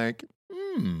I'm like,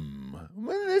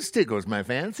 well, this tickles my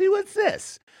fancy. What's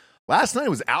this? Last night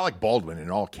was Alec Baldwin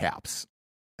in all caps.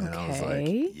 And I was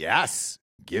like, yes,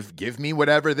 give me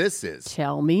whatever this is.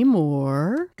 Tell me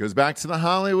more. Goes back to the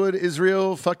Hollywood,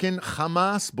 Israel, fucking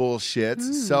Hamas bullshit.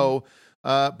 So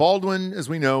Baldwin, as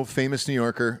we know, famous New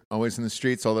Yorker, always in the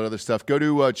streets, all that other stuff. Go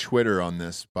to Twitter on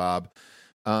this, Bob.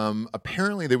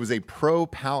 Apparently there was a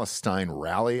pro-Palestine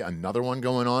rally, another one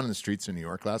going on in the streets of New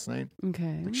York last night.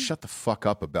 Okay. Like, shut the fuck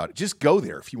up about it. Just go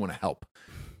there if you want to help.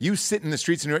 You sit in the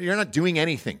streets of New York, you're not doing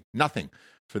anything, nothing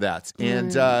for that.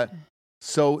 And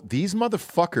so these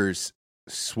motherfuckers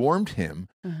swarmed him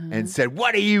and said,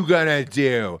 what are you going to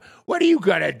do? What are you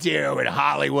going to do in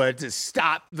Hollywood to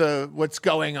stop what's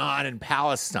going on in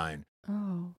Palestine?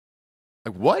 Oh.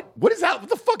 Like, what? What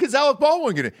the fuck is Alec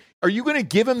Baldwin going to? Are you going to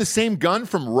give him the same gun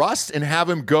from Rust and have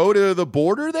him go to the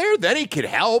border there? Then he could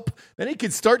help. Then he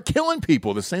could start killing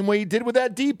people the same way he did with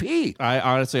that DP. I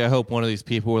hope one of these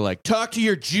people were like, talk to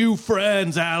your Jew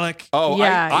friends, Alec. Oh,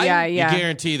 yeah. You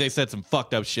guarantee they said some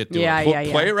fucked up shit to him.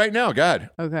 Play it right now.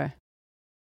 God. Okay.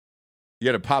 You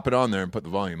got to pop it on there and put the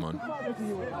volume on.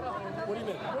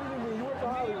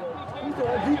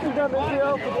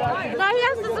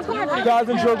 Guys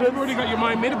and children. You've already got your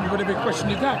mind made up. Whatever question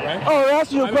you got, right? Oh, I'm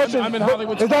asking you a question. I'm in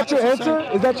Hollywood. Is that your answer?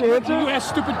 Is that your answer? You ask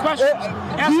stupid questions.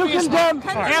 Ask me a smart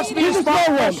question.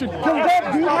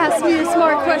 Ask me a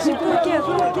smart question. You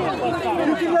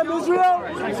condemn Israel?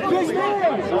 Big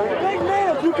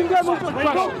man. You condemn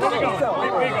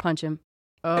Israel. Punch him.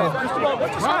 Oh.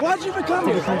 Why'd you even come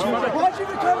here?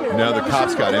 No, the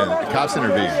cops got in. The cops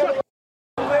intervened.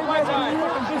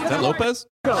 Is that Lopez?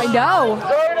 I know.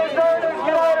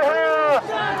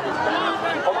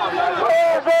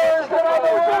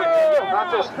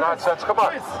 Not this nonsense. Come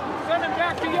on. Send him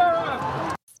back to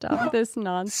Europe. Stop this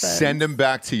nonsense. Send him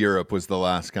back to Europe was the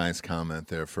last guy's comment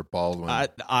there for Baldwin.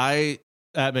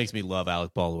 That makes me love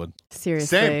Alec Baldwin. Seriously.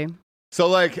 Same.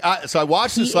 So I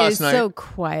watched this last night. He is so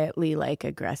quietly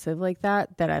aggressive like that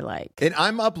I like. And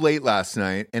I'm up late last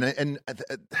night, and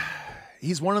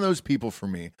he's one of those people for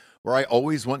me where I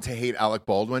always want to hate Alec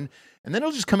Baldwin, and then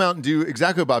he'll just come out and do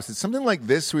exactly what Bob said. Something like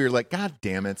this where you're like, God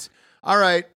damn it. All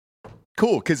right,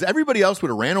 cool. Because everybody else would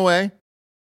have ran away,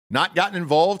 not gotten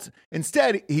involved.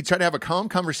 Instead, he tried to have a calm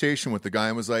conversation with the guy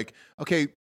and was like, okay,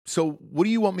 so what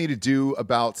do you want me to do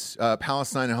about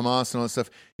Palestine and Hamas and all that stuff?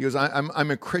 He goes,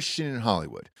 I'm a Christian in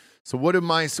Hollywood. So what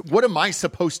am I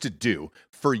supposed to do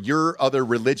for your other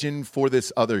religion, for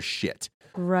this other shit?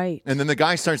 Right. And then the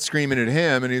guy starts screaming at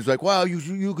him, and he's like, well,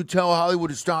 you could tell Hollywood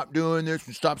to stop doing this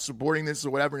and stop supporting this or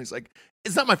whatever. And he's like,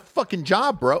 it's not my fucking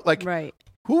job, bro. Like, right.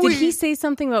 Did he say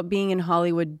something about being in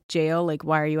Hollywood jail? Like,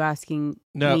 why are you asking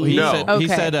No, me? he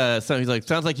said something. He's like,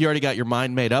 sounds like you already got your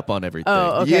mind made up on everything.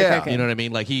 Oh, okay. Yeah. Okay. You know what I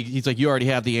mean? Like, he's like, you already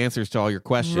have the answers to all your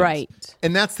questions. Right.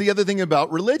 And that's the other thing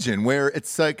about religion, where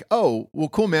it's like, oh, well,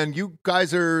 cool, man. You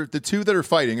guys are the two that are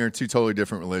fighting are two totally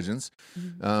different religions,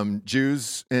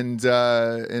 Jews and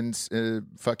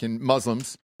fucking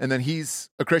Muslims. And then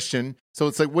he's a Christian. So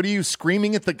it's like, what are you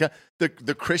screaming at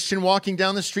the Christian walking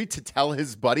down the street to tell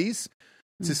his buddies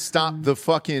to stop the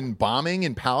fucking bombing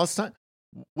in Palestine?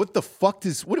 What the fuck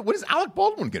what is Alec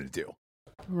Baldwin going to do?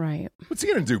 Right. What's he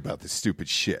going to do about this stupid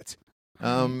shit?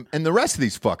 And the rest of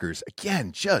these fuckers,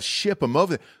 again, just ship them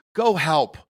over there. Go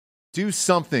help. Do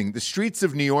something. The streets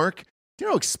of New York, do you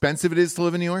know how expensive it is to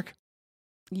live in New York?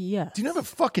 Yes. Do you have a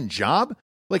fucking job?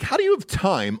 Like, how do you have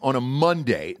time on a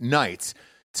Monday night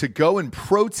to go and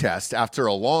protest after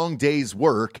a long day's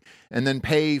work and then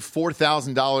pay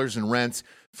 $4,000 in rent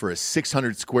for a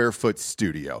 600 square foot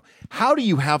studio? How do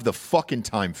you have the fucking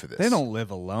time for this? They don't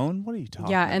live alone. What are you talking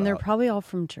about? Yeah, and they're probably all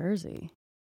from Jersey.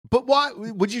 But why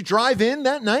would you drive in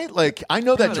that night? Like, I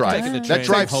know that drive. That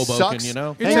drive Hoboken, sucks. you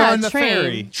know? It's Yeah, on the train.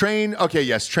 ferry. Train, okay,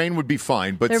 yes, train would be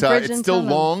fine, but They're bridge it's in still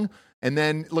tunnel. long. And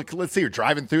then, look, let's say you're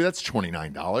driving through. That's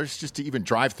 $29 just to even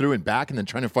drive through and back, and then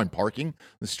trying to find parking in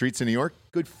the streets of New York.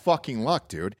 Good fucking luck,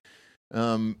 dude.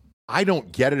 I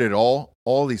don't get it at all.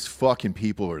 All these fucking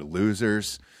people are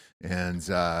losers, and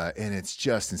it's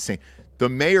just insane. The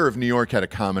mayor of New York had a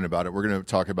comment about it. We're going to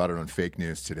talk about it on Fake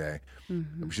News today,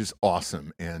 which is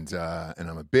awesome, and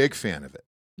I'm a big fan of it.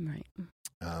 Right.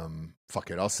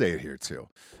 Fuck it, I'll say it here too.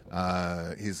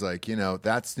 He's like,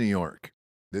 that's New York.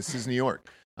 This is New York.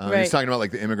 Right. He's talking about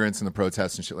like the immigrants and the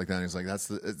protests and shit like that. And he's like,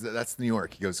 that's New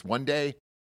York. He goes, one day,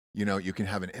 you can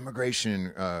have an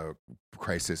immigration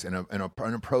crisis and a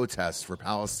protest for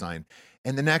Palestine,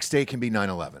 and the next day can be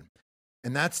 9/11,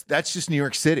 and that's just New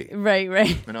York City.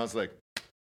 Right. And I was like,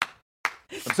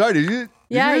 I'm sorry, did you?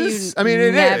 Yeah, you you I mean,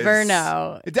 it never is.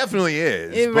 know. It definitely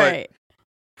is. Right.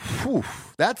 Whew,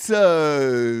 that's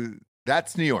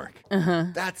New York. Uh-huh.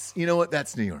 That's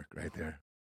that's New York right there.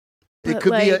 But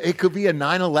It could be a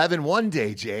 9/11 one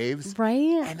day, Javes.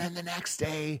 Right. And then the next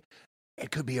day, it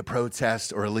could be a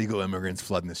protest or illegal immigrants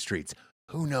flooding the streets.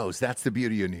 Who knows? That's the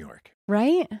beauty of New York.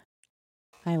 Right.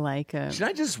 I like it. Should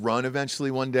I just run eventually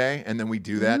one day and then we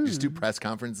do that? Just do press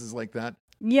conferences like that?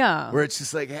 Yeah. Where it's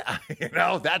just like,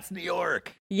 that's New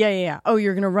York. Yeah. Oh,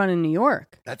 you're going to run in New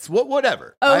York. That's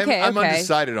whatever. Okay. I'm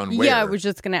undecided on where. Yeah, I was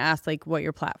just going to ask like what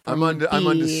your platform I'm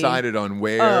undecided on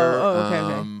where.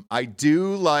 Okay. I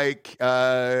do like,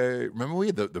 remember we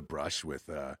had the brush with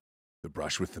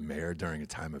the mayor during a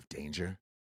time of danger?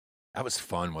 That was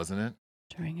fun, wasn't it?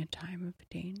 During a time of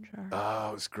danger. Oh,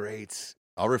 it was great.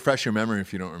 I'll refresh your memory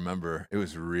if you don't remember. It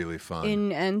was really fun. In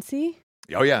NC?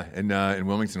 Oh yeah, in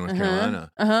Wilmington, North Carolina.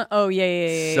 Oh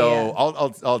yeah. So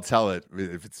I'll tell it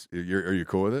if it's. Are you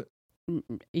cool with it?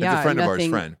 Yeah, it's a friend of ours.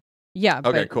 Friend. Yeah.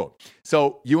 Okay, cool.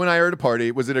 So you and I are at a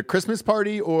party. Was it a Christmas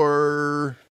party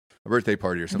or a birthday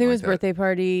party or something? I think it was like birthday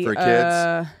party for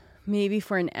kids. Maybe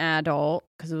for an adult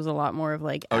because it was a lot more of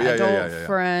like adult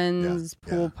friends,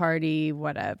 pool party,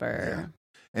 whatever. Yeah.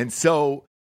 And so,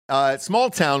 small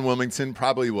town Wilmington,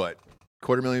 probably what,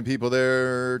 250,000 people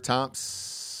there,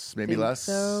 tops, maybe less.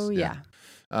 So yeah.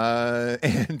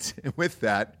 And with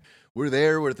that, we're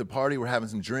there. We're at the party. We're having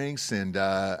some drinks, and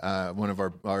one of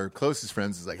our closest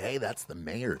friends is like, "Hey, that's the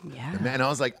mayor." Yeah. And I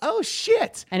was like, "Oh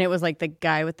shit!" And it was like the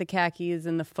guy with the khakis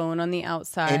and the phone on the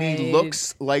outside, and he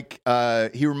looks like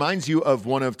he reminds you of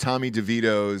one of Tommy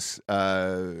DeVito's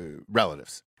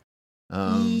relatives.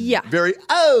 Yeah. Very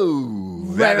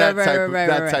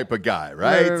that type of guy,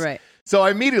 right? Right. So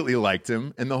I immediately liked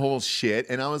him and the whole shit,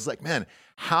 and I was like, man,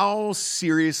 how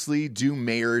seriously do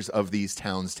mayors of these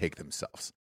towns take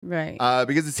themselves? Right.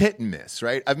 Because it's hit and miss,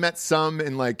 right? I've met some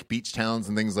in like beach towns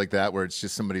and things like that where it's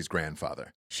just somebody's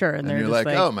grandfather. Sure. And they're you're just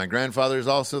like, oh, my grandfather is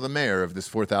also the mayor of this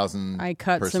 4,000 I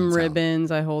cut some town.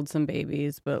 ribbons, I hold some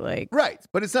babies, but like. Right.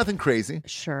 But it's nothing crazy.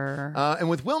 Sure. And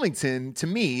with Wilmington, to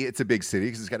me, it's a big city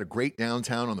because it's got a great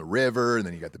downtown on the river, and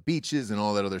then you got the beaches and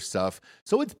all that other stuff.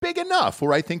 So it's big enough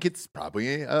where I think it's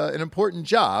probably an important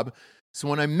job. So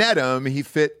when I met him, he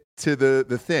fit to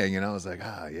the thing, and I was like,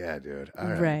 yeah, dude. All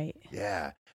right.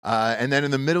 Yeah. And then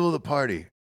in the middle of the party,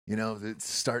 it's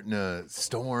starting to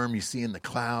storm. You see in the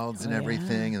clouds and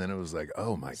everything. And then it was like,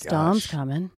 oh, my gosh. Storm's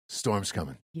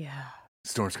coming. Yeah.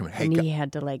 Storm's coming. Hey, and he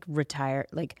had to like retire.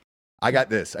 Like, I got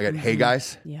this. Hey,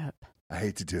 guys. Yep. I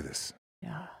hate to do this.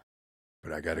 Yeah.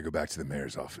 But I got to go back to the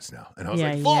mayor's office now. And I was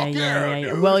like, fuck yeah.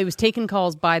 Dude. Well, he was taking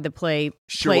calls by the play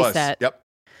set. Yep.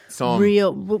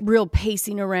 Real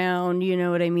pacing around, you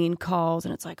know what I mean? Calls,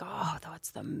 and it's like, oh,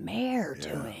 what's the mayor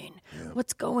doing? Yeah.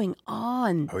 What's going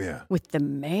on with the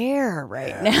mayor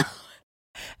now?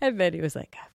 And then he was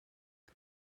like,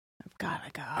 I've got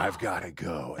to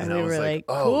go. And we I was were like,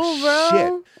 cool, oh, bro.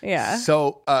 shit. Yeah.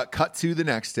 So cut to the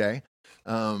next day.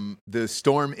 The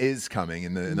storm is coming,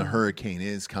 and the hurricane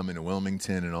is coming to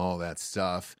Wilmington and all that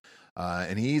stuff.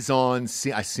 And he's on,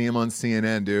 I see him on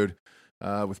CNN, dude.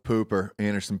 With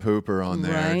Anderson Pooper on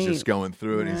there, just going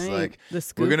through it. He's like,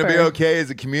 we're going to be okay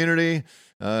as a community.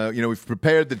 We've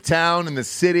prepared the town and the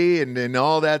city and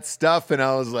all that stuff. And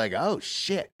I was like, oh,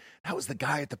 shit. That was the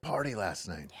guy at the party last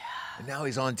night. Yeah. And now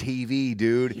he's on TV,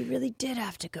 dude. You really did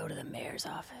have to go to the mayor's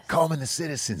office. Calming the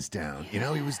citizens down.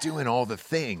 Yeah. He was doing all the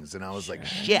things. And I was like,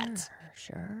 shit.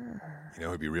 Sure.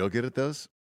 He'd be real good at those.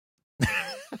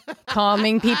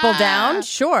 Calming people down?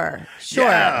 Sure.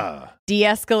 Yeah.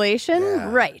 De-escalation?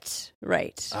 Yeah. Right.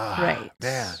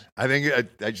 Man,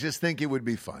 I just think it would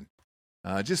be fun.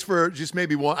 Just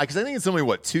maybe one, because I think it's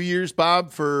only 2 years,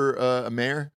 Bob, for a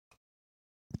mayor.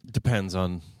 Depends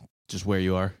on just where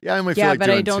you are. Yeah, I might feel like but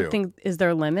doing I don't two. think, is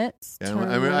there limits? Yeah,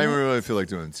 I really feel like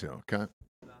doing two. Okay.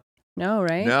 No,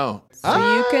 right? No.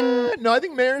 So you can. No, I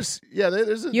think mayors. Yeah,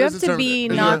 there's a. You have to be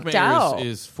knocked out.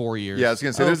 Is 4 years. Yeah, I was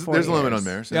gonna say there's a limit on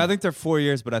mayors. Yeah, I think they're 4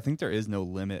 years, but I think there is no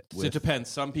limit. So it depends.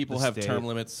 Some people have term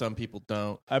limits. Some people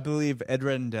don't. I believe Ed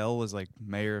Rendell was like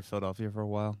mayor of Philadelphia for a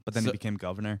while, but then he became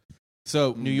governor.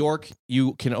 So New York,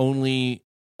 you can only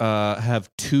have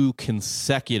 2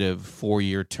 consecutive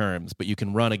 4-year terms, but you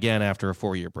can run again after a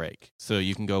 4-year break. So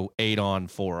you can go 8 on,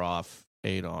 4 off.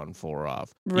 8 on, 4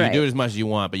 off. You Right. can do it as much as you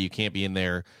want, but you can't be in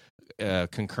there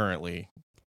concurrently.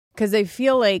 Because I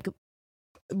feel like,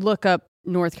 look up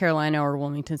North Carolina or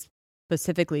Wilmington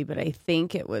specifically, but I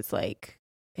think it was like,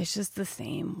 it's just the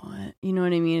same one. You know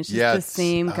what I mean? It's just the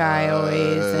same guy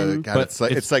always. And God, it's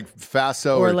like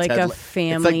Faso or like Ted, a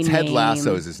family It's like Ted name.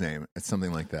 Lasso is his name. It's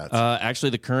something like that.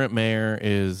 Actually, the current mayor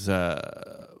is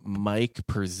Mike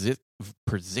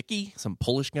Przicki, some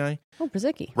Polish guy. Oh,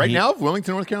 Przicki. Right now,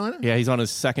 Wilmington, North Carolina? Yeah, he's on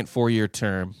his second 4-year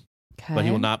term, Okay. but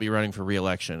he will not be running for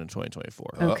re-election in 2024.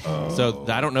 Okay. So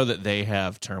I don't know that they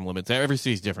have term limits. Every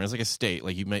city's different. It's like a state.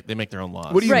 Like they make their own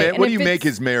laws. What do you Right, make? and What do if you make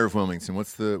it's- as mayor of Wilmington?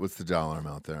 What's the dollar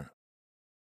amount there?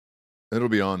 It'll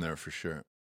be on there for sure.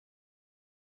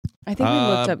 I think we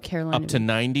looked up Carolina. Up to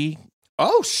 90.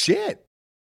 Oh shit!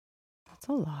 That's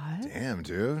a lot. Damn,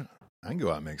 dude. I can go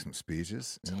out and make some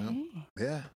speeches. You know? Dang.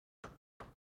 Yeah.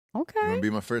 You Okay. want to be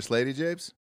my first lady,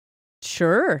 Japes?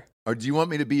 Sure. Or do you want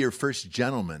me to be your first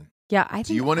gentleman? Yeah, I think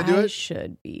you wanna do I it?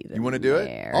 should be the You wanna do it?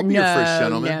 mayor. I'll be your first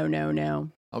gentleman. No.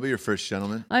 I'll be your first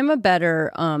gentleman. I'm a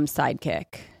better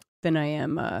sidekick than I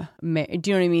am mayor.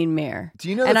 Do you know what I mean? Mayor. Do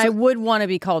you know And that's I what- would want to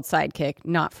be called sidekick,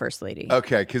 not first lady.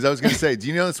 Okay, because I was going to say, do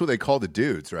you know that's what they call the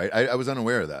dudes, right? I was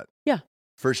unaware of that. Yeah.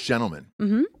 First gentleman.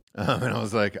 Mm-hmm. And I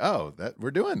was like, oh,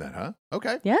 we're doing that, huh?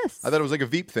 Okay. Yes. I thought it was like a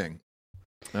Veep thing.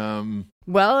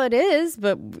 Well, it is,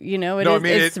 but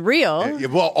it's real.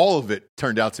 Well, all of it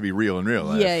turned out to be real in real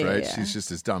life, Yeah, right? yeah. She's just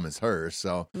as dumb as her.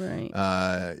 So, Right.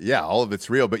 all of it's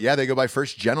real. But yeah, they go by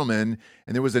first gentleman.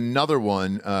 And there was another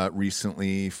one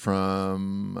recently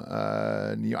from,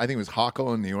 I think it was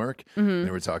Hockle in New York. Mhm.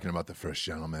 They were talking about the first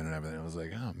gentleman and everything. I was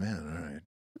like, oh, man,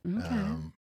 all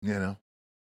right. Okay.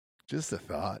 Just a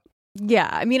thought. Yeah,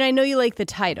 I mean, I know you like the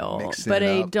title, Mixing but it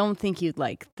I up. don't think you'd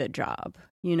like the job,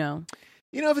 you know?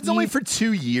 If it's only for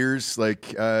 2 years, like,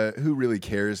 who really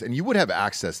cares? And you would have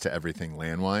access to everything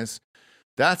land-wise.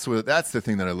 That's the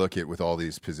thing that I look at with all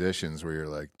these positions where you're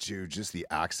like, dude, just the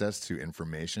access to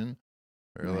information.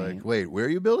 Or Right. like, wait, where are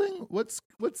you building? What's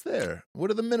there? What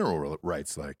are the mineral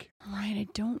rights like? Right, I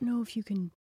don't know if you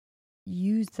can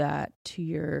use that to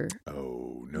your...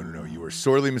 Oh, no. You were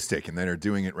sorely mistaken. They are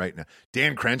doing it right now.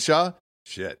 Dan Crenshaw?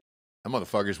 Shit. That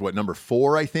motherfucker's number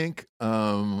 4, I think?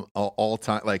 All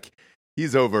time. Like,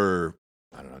 he's over,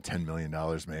 I don't know, $10 million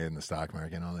made in the stock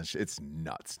market and all that shit. It's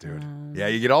nuts, dude. Yeah,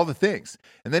 you get all the things.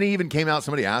 And then he even came out,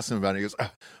 somebody asked him about it. He goes,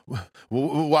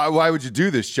 why would you do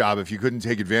this job if you couldn't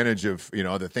take advantage of,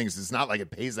 other things? It's not like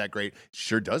it pays that great. It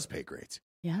sure does pay great.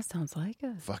 Yeah, sounds like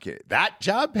it. Fuck it. That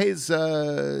job pays,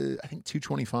 I think,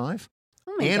 $225.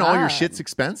 Oh my And God. all your shit's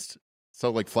expensed. So,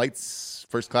 like, flights,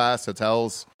 first class,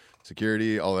 hotels,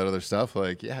 security, all that other stuff.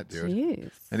 Like, yeah, dude.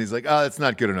 Jeez. And he's like, oh, that's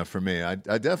not good enough for me. I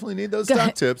definitely need those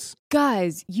stock tips.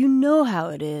 Guys, you know how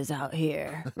it is out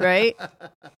here, right?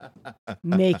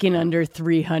 Making under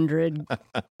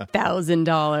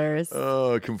 $300,000.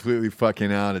 Oh, completely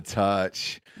fucking out of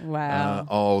touch. Wow.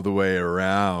 All the way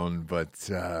around. But,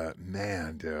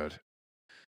 man, dude.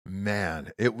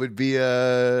 Man, it would be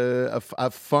a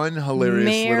fun, hilarious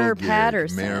Mayor little gig.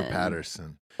 Patterson. Mayor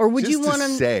Patterson. Or would Just you want to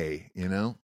him? say,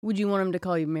 Would you want him to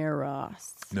call you Mayor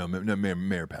Ross? No,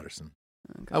 Mayor Patterson.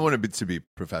 Okay. I want it to be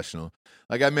professional.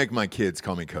 Like, I make my kids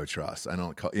call me Coach Ross. I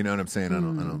don't call, you know what I'm saying? I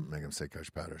don't make them say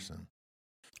Coach Patterson.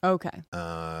 Okay.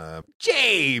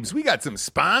 James, we got some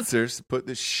sponsors to put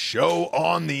this show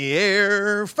on the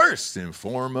air. First and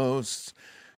foremost,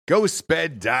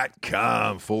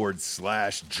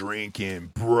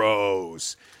 ghostbed.com/drinking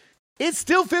bros. It's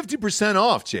still 50%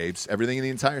 off, Japes. Everything in the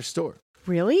entire store.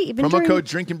 Really? Even Promo during, code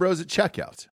drinking bros at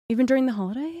checkout even during the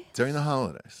holiday? during the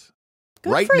holidays.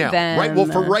 Good right for now. them. Right. Well,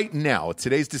 for right now,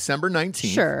 today's December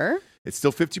 19th. Sure. It's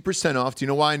still 50% off. Do you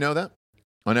know why I know that?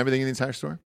 On everything in the entire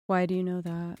store? Why do you know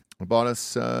that? I bought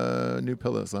us new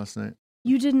pillows last night.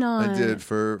 You did not. I did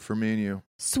for me and you.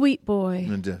 Sweet boy.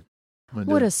 I did.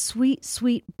 What a sweet,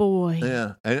 sweet boy.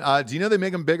 Yeah. And do you know they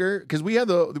make them bigger? Because we had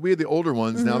the older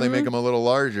ones. Now they make them a little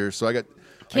larger. So I got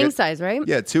King size, right?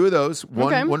 Yeah, 2 of those.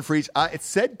 Okay. One for each. It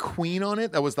said queen on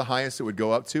it. That was the highest it would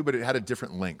go up to, but it had a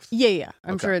different length. Yeah.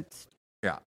 I'm Okay. sure it's,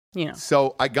 Yeah.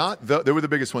 So I got they were the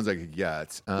biggest ones I could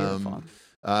get. beautiful.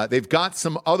 They've got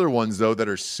some other ones though that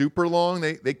are super long.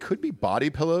 They could be body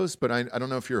pillows, but I don't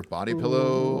know if you're a body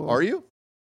pillow. Are you?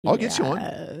 I'll get you one.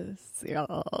 Yes. Yeah,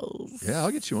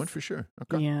 I'll get you one for sure.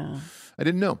 Okay. Yeah. I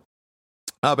didn't know.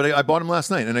 But I bought them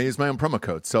last night and I used my own promo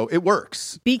code. So it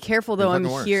works. Be careful though. It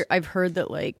fucking works. I've heard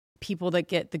that like people that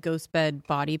get the ghost bed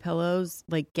body pillows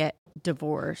like get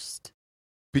divorced.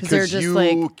 they're Because just you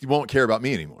like- won't care about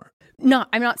me anymore.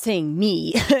 I'm not saying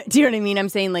me. Do you know what I mean? I'm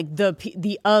saying like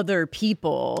the other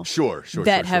people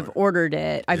that have ordered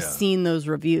it. I've seen those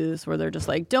reviews where they're just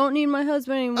like, don't need my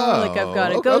husband anymore. Like I've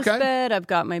got a ghost bed. I've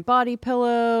got my body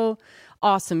pillow,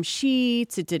 awesome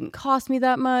sheets. It didn't cost me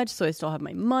that much. So I still have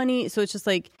my money. So it's just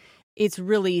like, it's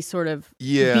really sort of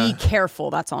be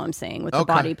careful. That's all I'm saying with the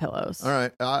body pillows. All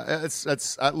right.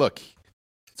 Look.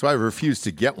 So I refuse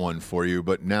to get one for you,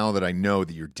 but now that I know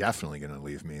that you're definitely going to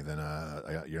leave me, then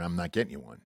I'm not getting you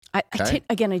one. I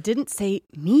didn't say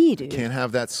me, dude. Can't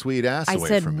have that sweet ass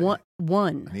away from me. I said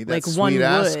one. I need that sweet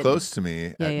ass close to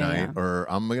me at night, or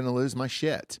I'm going to lose my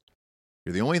shit.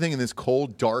 You're the only thing in this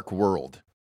cold, dark world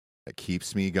that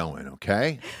keeps me going,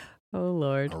 okay? Oh,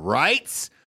 Lord. All right?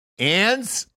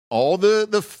 And all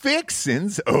the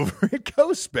fixins over at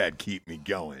GhostBed keep me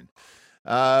going.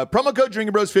 Promo code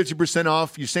Drinking Bros, 50%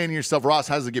 off. You're saying to yourself, Ross,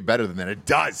 how does it get better than that? It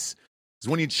does.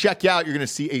 Because when you check out, you're going to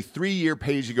see a 3-year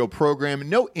pay-as-you-go program.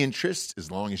 No interest,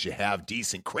 as long as you have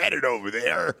decent credit over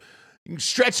there. You can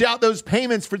stretch out those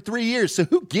payments for 3 years. So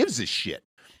who gives a shit?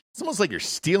 It's almost like you're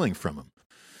stealing from them.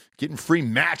 Getting free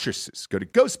mattresses. Go to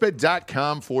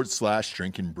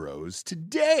ghostbed.com/Drinking Bros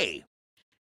today.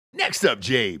 Next up,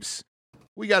 Jabes.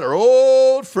 We got our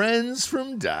old friends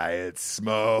from Diet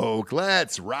Smoke.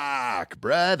 Let's rock,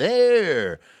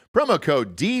 brother. Promo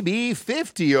code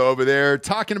DB50 over there,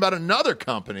 talking about another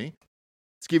company.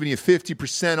 It's giving you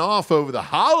 50% off over the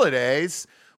holidays.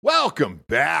 Welcome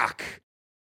back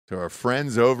to our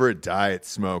friends over at Diet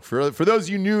Smoke. For those of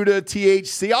you new to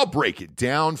THC, I'll break it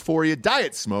down for you.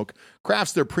 Diet Smoke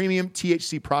crafts their premium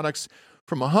THC products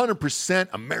from 100%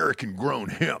 American-grown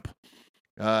hemp.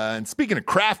 And speaking of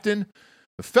crafting,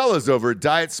 the fellas over at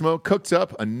Diet Smoke cooked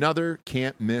up another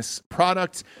can't-miss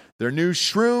product. Their new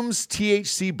Shrooms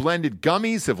THC-blended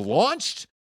gummies have launched,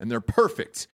 and they're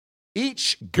perfect.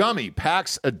 Each gummy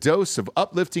packs a dose of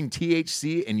uplifting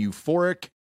THC and euphoric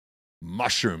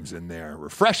mushrooms in there.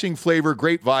 Refreshing flavor,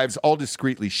 great vibes, all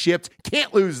discreetly shipped.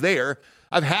 Can't lose there.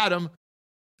 I've had them.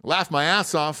 Laughed my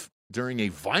ass off during a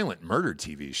violent murder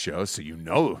TV show, so you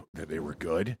know that they were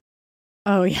good.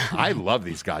 Oh, yeah. I love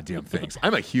these goddamn things.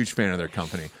 I'm a huge fan of their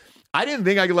company. I didn't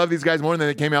think I could love these guys more than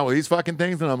they came out with these fucking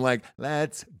things, and I'm like,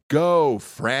 let's go,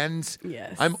 friends.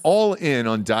 Yes. I'm all in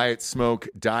on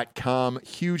dietsmoke.com.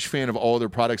 Huge fan of all their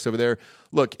products over there.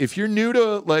 Look, if you're new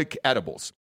to, like,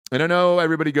 edibles, and I know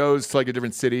everybody goes to, like, a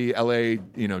different city, LA,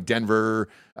 Denver,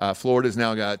 Florida's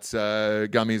now got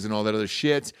gummies and all that other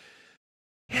shit.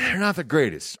 And they're not the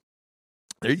greatest.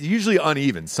 They're usually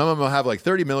uneven. Some of them will have like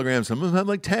 30 milligrams. Some of them have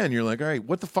like 10. You're like, all right,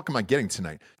 what the fuck am I getting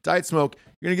tonight? Diet Smoke,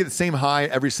 you're going to get the same high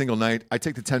every single night. I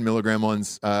take the 10 milligram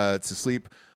ones to sleep.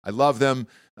 I love them.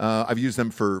 I've used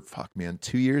them for,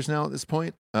 2 years now at this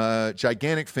point.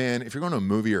 Gigantic fan. If you're going to a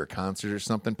movie or a concert or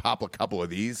something, pop a couple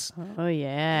of these. Oh,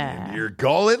 yeah. And you're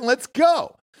going. Let's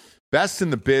go. Best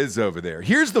in the biz over there.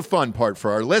 Here's the fun part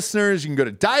for our listeners. You can go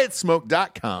to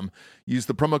dietsmoke.com. Use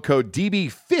the promo code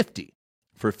DB50.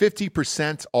 For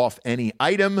 50% off any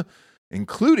item,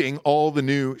 including all the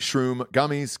new Shroom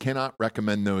gummies. Cannot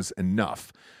recommend those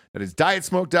enough. That is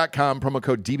dietsmoke.com, promo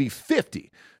code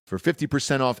DB50 for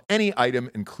 50% off any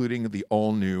item, including the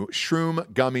all-new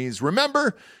Shroom gummies.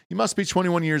 Remember, you must be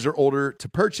 21 years or older to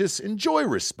purchase. Enjoy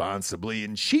responsibly,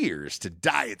 and cheers to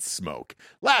Diet Smoke.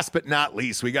 Last but not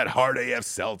least, we got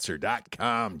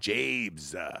hardafseltzer.com.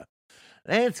 Jabes,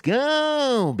 let's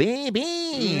go,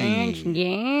 baby. Let's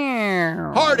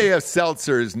go. Hard AF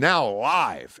Seltzer is now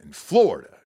live in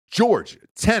Florida, Georgia,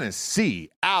 Tennessee,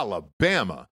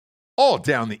 Alabama, all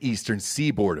down the eastern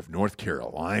seaboard of North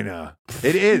Carolina.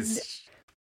 It is.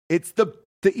 It's the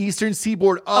eastern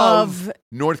seaboard of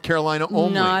North Carolina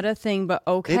only. Not a thing, but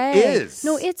okay. It is.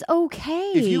 No, it's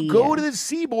okay. If you go to the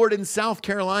seaboard in South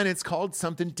Carolina, it's called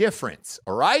something different.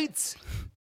 All right?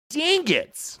 Dang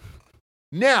it.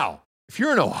 Now, if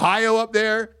you're in Ohio up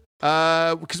there,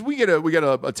 because we get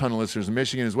a ton of listeners in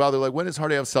Michigan as well. They're like, when is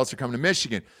Hard AF Seltzer coming to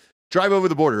Michigan? Drive over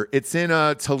the border. It's in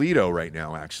Toledo right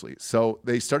now, actually. So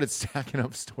they started stacking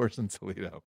up stores in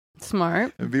Toledo.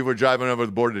 Smart. And people are driving over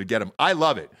the border to get them. I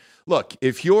love it. Look,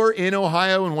 if you're in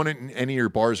Ohio and want it in any of your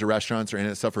bars or restaurants or any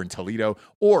of that stuff, or in Toledo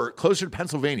or closer to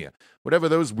Pennsylvania, whatever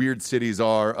those weird cities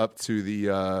are up to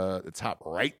the top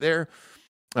right there,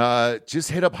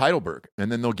 just hit up Heidelberg,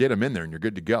 and then they'll get them in there, and you're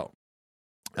good to go.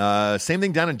 Same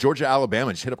thing down in Georgia,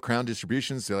 Alabama. Just hit up Crown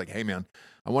Distributions. They're like, hey, man,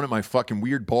 I want it in my fucking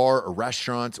weird bar or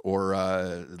restaurant or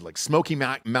like Smoky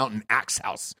Mountain Axe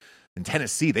House in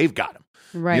Tennessee. They've got them.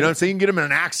 Right. You know what I'm saying? You can get them in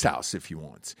an Axe House if you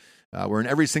want. We're in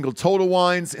every single Total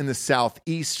Wines in the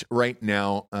Southeast right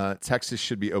now. Texas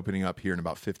should be opening up here in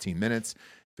about 15 minutes.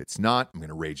 If it's not, I'm going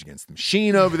to rage against the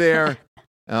machine over there.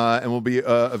 And will be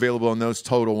available on those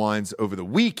Total Wines over the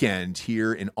weekend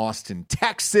here in Austin,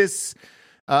 Texas.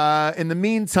 In the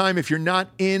meantime, if you're not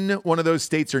in one of those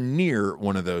states or near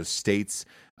one of those states,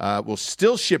 we'll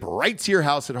still ship right to your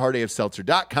house at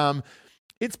hardafseltzer.com.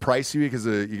 It's pricey because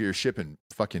you're shipping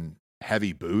fucking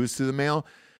heavy booze to the mail.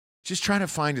 Just try to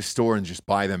find a store and just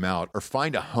buy them out, or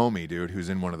find a homie, dude, who's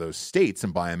in one of those states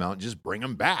and buy them out and just bring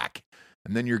them back.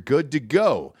 And then you're good to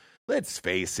go. Let's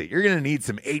face it, you're going to need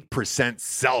some 8%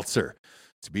 seltzer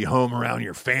to be home around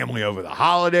your family over the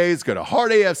holidays. Go to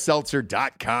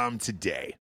hardafseltzer.com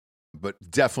today. But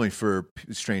definitely for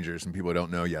strangers and people who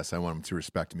don't know, yes, I want them to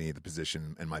respect me, the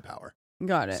position, and my power.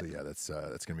 Got it. So yeah, that's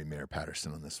going to be Mayor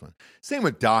Patterson on this one. Same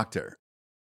with doctor.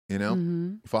 You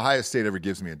know, if Ohio State ever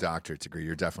gives me a doctorate degree,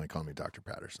 you're definitely calling me Dr.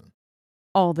 Patterson.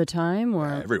 All the time, or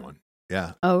everyone?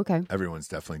 Yeah. Oh, okay. Everyone's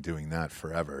definitely doing that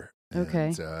forever.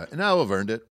 Okay. And I'll have earned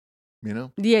it. You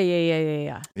know.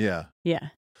 Yeah.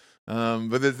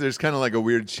 But there's kind of like a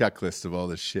weird checklist of all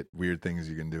the weird things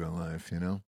you can do in life. You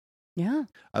know. Yeah.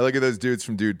 I look at those dudes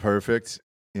from Dude Perfect.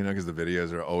 You know, because the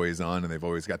videos are always on, and they've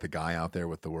always got the guy out there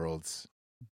with the world's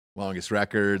longest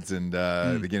records and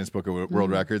the Guinness Book of World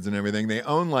Records and everything. They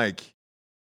own like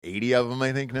 80 of them,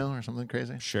 I think, now, or something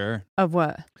crazy. Sure. Of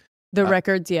what? The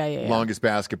records? Yeah. Longest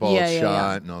basketball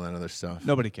shot and all that other stuff.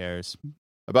 Nobody cares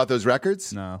about those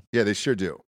records. No. Yeah, they sure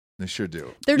do.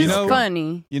 They're just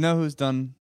funny. You know who's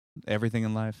done everything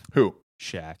in life? Who?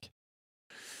 Shaq.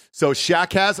 So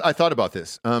Shaq has, I thought about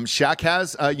this. Shaq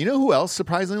has, you know who else,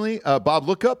 surprisingly? Bob,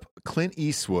 look up Clint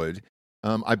Eastwood.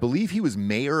 I believe he was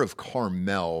mayor of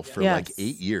Carmel for like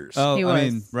 8 years. Oh, I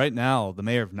mean, right now, the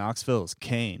mayor of Knoxville is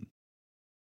Kane.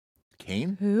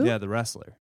 Kane? Who? Yeah, the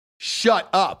wrestler. Shut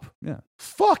up. Yeah.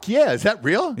 Fuck yeah. Is that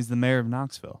real? He's the mayor of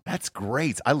Knoxville. That's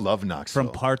great. I love Knoxville.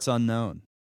 From Parts Unknown.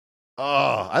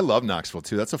 Oh, I love Knoxville,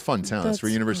 too. That's a fun town. That's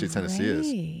where University of Tennessee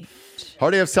is.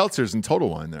 Hard AF Seltzers and Total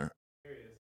Wine there.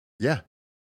 Yeah.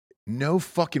 No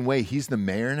fucking way. He's the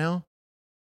mayor now?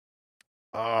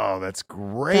 Oh, that's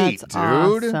great, that's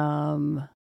dude. Awesome.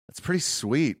 That's pretty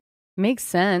sweet. Makes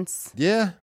sense.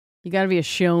 Yeah. You got to be a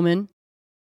showman,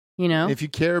 you know? If you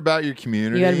care about your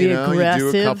community, you got to be aggressive.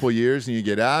 You do a couple years and you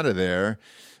get out of there.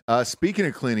 Speaking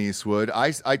of Clint Eastwood,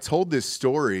 I told this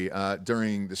story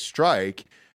during the strike,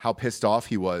 how pissed off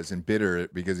he was and bitter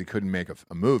because he couldn't make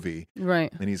a movie.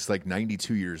 Right. And he's like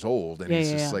 92 years old. And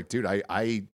he's just like, dude,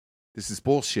 I this is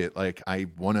bullshit. Like, I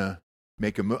want to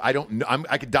make a movie. I don't know.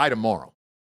 I could die tomorrow.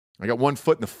 I got one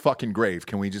foot in the fucking grave.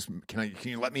 Can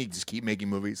you let me just keep making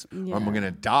movies? Yeah. Or I'm going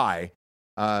to die.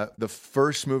 The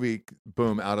first movie,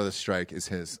 boom, out of the strike is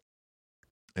his.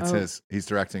 It's his. He's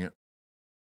directing it.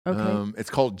 Okay. It's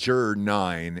called Juror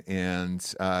 9,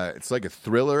 and it's like a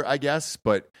thriller, I guess,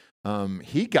 but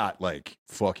he got like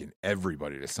fucking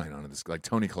everybody to sign on to this, like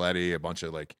Tony Colletti, a bunch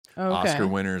of like Oscar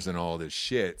winners and all this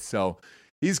shit. So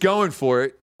he's going for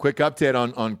it. Quick update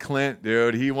on Clint,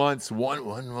 dude. He wants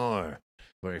one more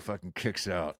where he fucking kicks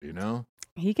out, you know?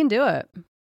 He can do it.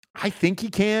 I think he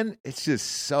can. It's just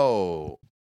so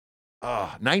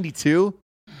 92.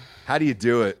 How do you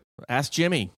do it? Ask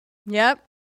Jimmy. Yep.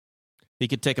 He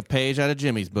could take a page out of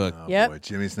Jimmy's book. Oh, yep. Boy,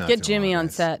 Jimmy's not Get doing Jimmy well, on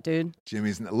guys. set, dude.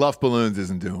 Luff Balloons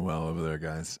isn't doing well over there,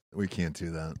 guys. We can't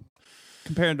do that.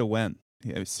 Compared to when?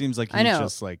 It seems like he's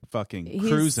just like fucking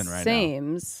cruising right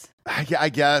now. I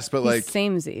guess, but like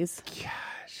samesies.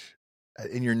 Gosh,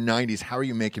 in your 90s, how are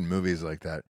you making movies like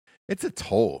that? It's a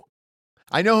toll.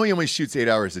 I know he only shoots 8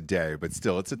 hours a day, but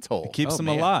still, it's a toll. It keeps him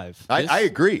alive. I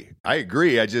agree. I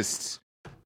just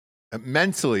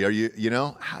mentally, are you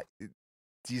know?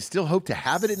 Do you still hope to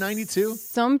have it at 92?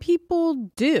 Some people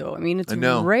do. I mean, it's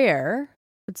rare,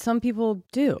 but some people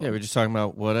do. Yeah, we were just talking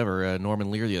about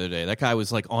Norman Lear the other day. That guy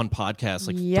was like on podcast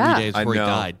 3 days before he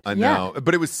died. I know.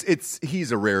 But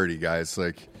he's a rarity, guys.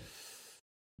 Like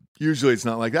usually it's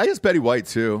not like that. I guess Betty White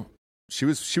too. She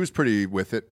was pretty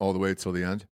with it all the way till the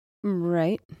end.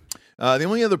 Right.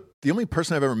 The only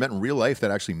person I've ever met in real life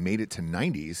that actually made it to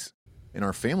 90s in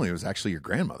our family was actually your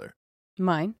grandmother.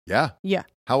 Mine. Yeah. Yeah.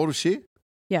 How old was she?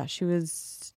 Yeah, she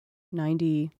was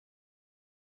 90.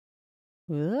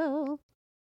 Well,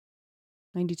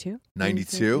 92.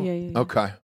 92? Yeah.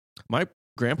 Okay. My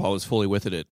grandpa was fully with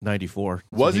it at 94.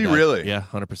 Was he really? Yeah,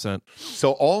 100%.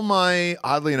 So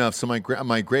oddly enough, my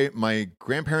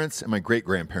grandparents and my great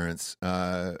grandparents,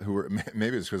 who were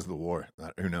maybe it's because of the war,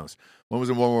 who knows? One was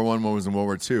in World War I, one was in World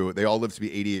War II. They all lived to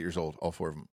be 88 years old, all four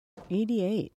of them.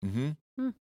 88. Mm-hmm.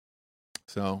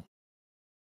 So,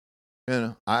 you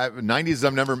know, 90s.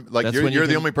 I've never like you're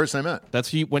the only person I met.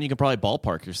 That's when you can probably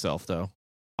ballpark yourself, though.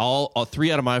 All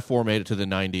 3 out of my 4 made it to the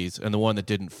 90s, and the one that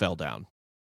didn't fell down.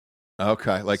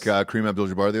 Okay, like Kareem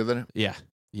Abdul-Jabbar the other day? Yeah.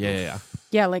 Yeah.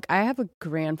 Yeah, like I have a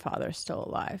grandfather still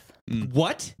alive.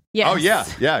 What? Yes. Oh, yeah.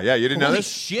 You didn't know Holy this?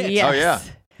 shit. Yes. Oh, yeah.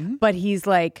 But he's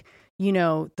like,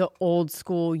 the old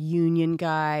school union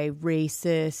guy,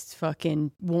 racist,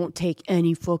 fucking won't take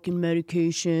any fucking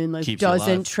medication, like Keeps you alive.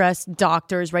 doesn't trust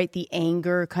doctors, right? The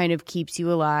anger kind of keeps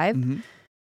you alive. Mm-hmm.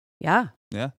 Yeah.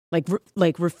 Yeah.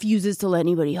 Like refuses to let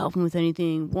anybody help him with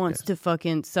anything, wants to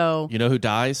fucking, so. You know who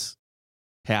dies?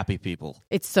 Happy people.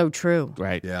 It's so true.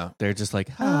 Right. Yeah. They're just like,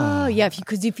 Oh, yeah.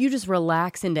 Because if you just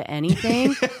relax into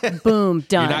anything, boom,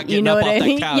 done. You're not You getting know up what off I that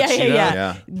mean? couch, Yeah. you know?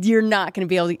 Yeah. You're not going to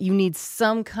be able to, you need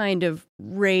some kind of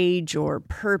rage or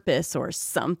purpose or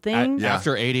something. Yeah.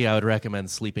 After 80, I would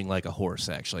recommend sleeping like a horse,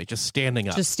 actually. Just standing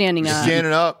up. Just standing up.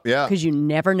 Standing up, yeah. Because you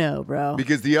never know, bro.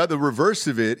 Because the other reverse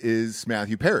of it is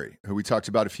Matthew Perry, who we talked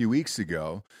about a few weeks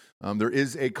ago. There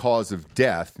is a cause of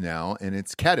death now, and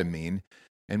it's ketamine.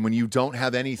 And when you don't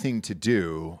have anything to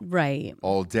do Right.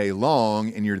 all day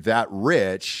long and you're that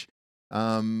rich,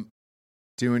 doing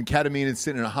ketamine and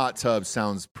sitting in a hot tub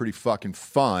sounds pretty fucking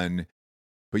fun.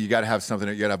 But you got to have something.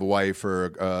 You got to have a wife or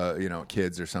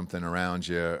kids or something around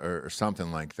you or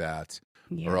something like that.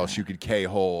 Yeah. Or else you could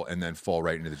K-hole and then fall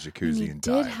right into the jacuzzi and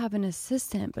die. He did have an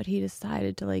assistant, but he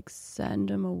decided to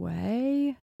send him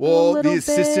away. Well, the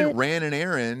assistant ran an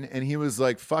errand, and he was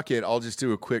like, "Fuck it, I'll just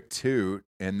do a quick toot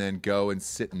and then go and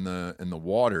sit in the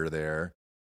water there."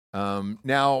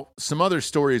 Now, some other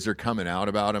stories are coming out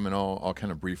about him, and I'll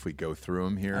kind of briefly go through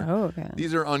them here. Oh, okay.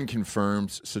 These are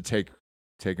unconfirmed, so take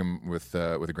them with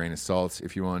a grain of salt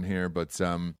if you want here. But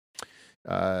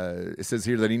it says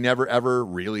here that he never ever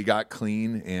really got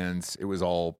clean, and it was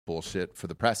all bullshit for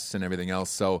the press and everything else.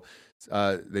 So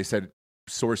they said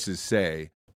sources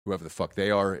say, whoever the fuck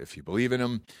they are, if you believe in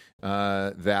them,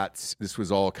 that this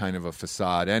was all kind of a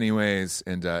facade anyways,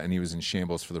 and he was in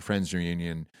shambles for the Friends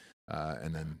reunion,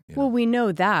 and then... Well, we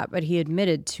know that, but he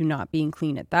admitted to not being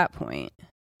clean at that point.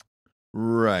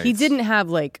 Right. He didn't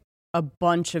have, a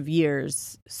bunch of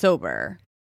years sober,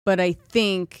 but I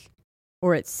think,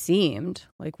 or it seemed,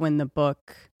 when the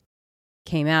book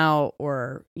came out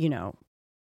or,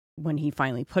 when he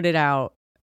finally put it out,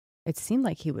 it seemed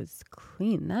like he was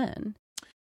clean then.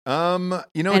 And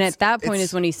at that point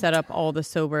is when he set up all the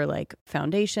sober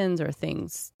foundations or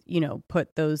things,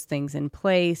 put those things in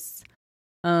place.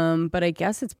 But I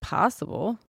guess it's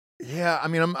possible. Yeah, I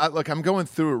mean, I'm going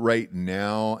through it right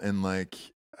now, and the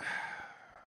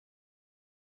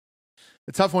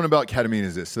tough one about ketamine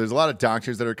is this. So there's a lot of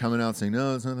doctors that are coming out saying,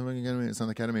 "No, it's not the fucking ketamine. It's not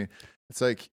the ketamine." It's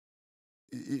it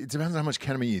depends on how much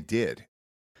ketamine you did.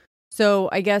 So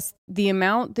I guess the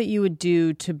amount that you would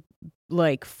do to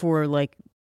for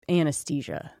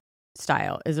anesthesia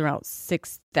style is around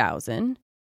 6,000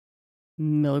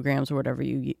 milligrams or whatever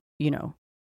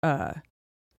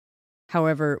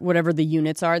however, whatever the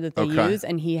units are that they use.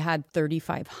 And he had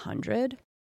 3,500.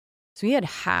 So he had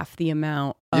half the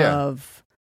amount of,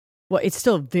 well, it's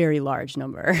still a very large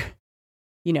number,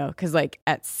 because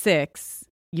at 6,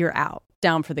 you're out,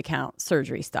 down for the count,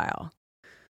 surgery style.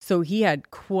 So he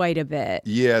had quite a bit.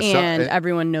 Yeah. And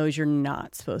everyone knows you're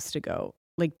not supposed to go.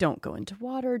 Don't go into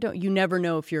water. You never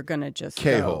know if you're going to just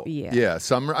K-hole. go. Yeah. Yeah.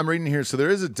 So I'm reading here. So there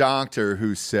is a doctor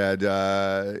who said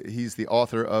he's the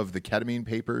author of the Ketamine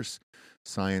Papers,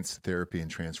 Science, Therapy, and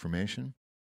Transformation.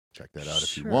 Check that out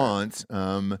if you want.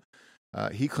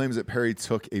 He claims that Perry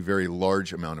took a very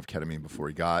large amount of ketamine before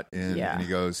he got in. Yeah. And he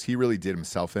goes, he really did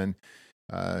himself in.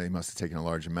 He must have taken a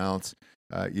large amount.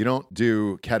 You don't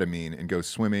do ketamine and go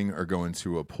swimming or go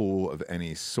into a pool of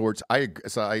any sort.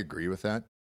 So I agree with that.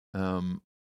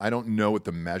 I don't know what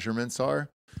the measurements are.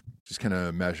 Just kind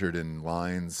of measured in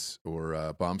lines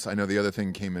or bumps. I know the other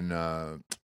thing came in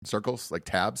circles, like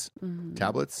tablets.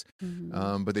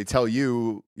 Mm-hmm. But they tell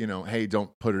you, hey, don't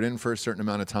put it in for a certain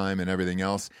amount of time and everything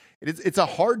else. It's a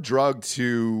hard drug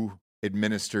to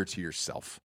administer to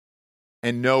yourself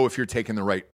and know if you're taking the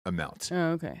right amount.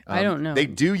 Oh, okay. I don't know. They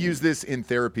do use this in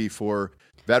therapy for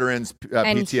veterans,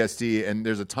 PTSD, and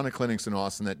there's a ton of clinics in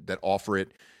Austin that offer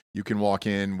it. You can walk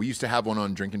in. We used to have one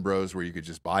on Drinking Bros where you could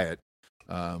just buy it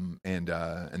and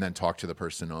then talk to the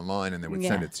person online, and they would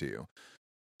send it to you.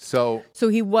 So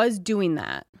he was doing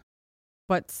that,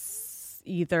 but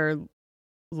either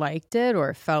liked it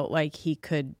or felt like he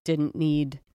didn't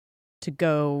need to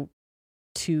go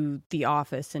to the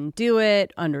office and do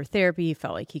it under therapy. He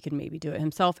felt like he could maybe do it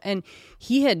himself. And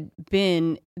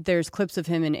there's clips of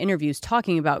him in interviews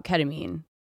talking about ketamine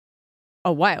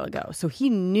a while ago. So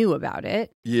he knew about it.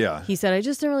 Yeah. He said, I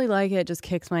just don't really like it. It just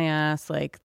kicks my ass.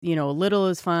 A little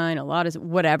is fine. A lot is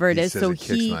whatever it is. So it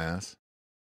kicks my ass.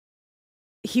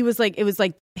 He was it was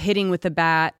like hitting with a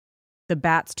bat the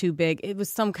bat's too big. It was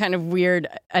some kind of weird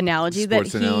analogy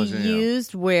Sports that he analogy,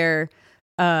 used where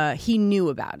he knew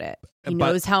about it. He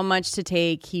knows how much to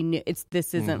take. He knew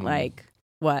this isn't like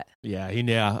what? Yeah,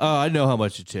 Oh, I know how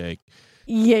much to take.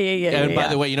 Yeah. And by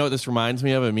the way, you know what this reminds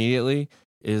me of immediately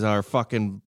is our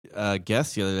fucking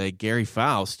guest the other day, Gary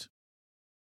Faust.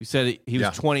 He said he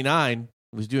was 29,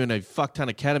 was doing a fuck ton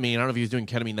of ketamine. I don't know if he was doing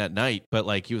ketamine that night, but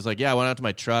like he was like, I went out to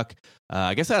my truck.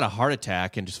 I guess I had a heart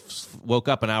attack and just woke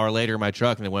up an hour later in my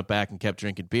truck and then went back and kept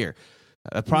drinking beer.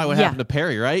 That's probably what happened to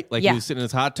Perry, right? Like he was sitting in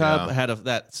his hot tub, had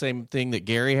that same thing that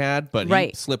Gary had, but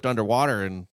he slipped underwater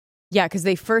and. Yeah, because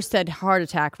they first said heart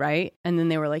attack, right? And then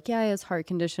they were like, he has heart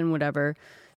condition, whatever.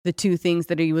 The two things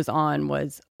that he was on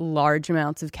was large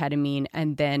amounts of ketamine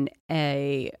and then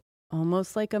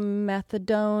almost like a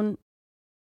methadone.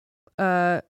 Do you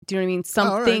know what I mean?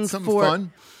 Something for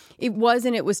fun. It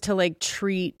wasn't. It was to like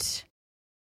treat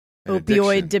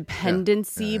opioid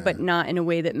dependency, but not in a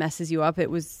way that messes you up. It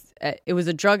was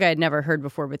a drug I had never heard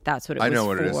before, but that's what it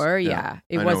was for. Yeah,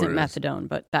 it wasn't methadone,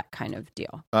 but that kind of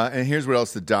deal. And here's what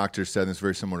else the doctor said. And it's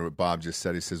very similar to what Bob just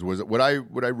said. He says, what I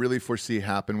really foresee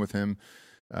happen with him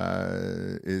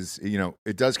is,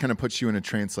 it does kind of put you in a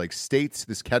trance-like state,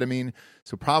 this ketamine.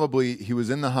 So probably he was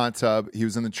in the hot tub, he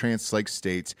was in the trance-like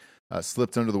state,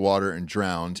 slipped under the water and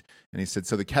drowned. And he said,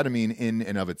 so the ketamine in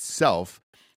and of itself,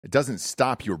 it doesn't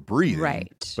stop your breathing,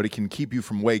 right? But it can keep you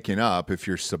from waking up if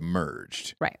you're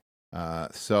submerged. Right.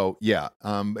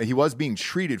 He was being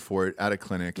treated for it at a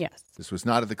clinic. Yes. This was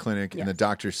not at the clinic, and the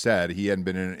doctor said he hadn't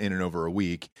been in over a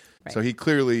week. Right. So he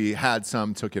clearly had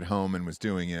some, took it home, and was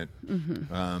doing it.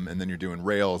 Mm-hmm. And then you're doing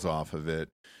rails off of it,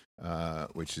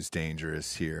 which is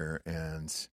dangerous here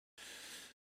and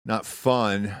not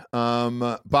fun.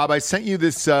 Bob, I sent you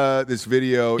this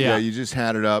video. Yeah, you just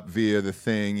had it up via the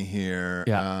thing here.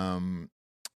 Yeah.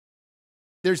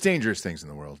 There's dangerous things in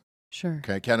the world. Sure.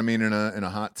 Okay, ketamine in a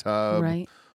hot tub, right?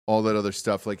 All that other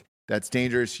stuff, like that's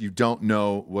dangerous. You don't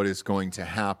know what is going to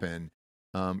happen.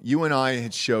 You and I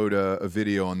had showed a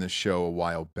video on this show a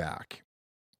while back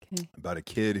about a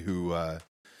kid who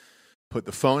put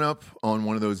the phone up on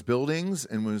one of those buildings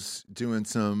and was doing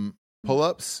some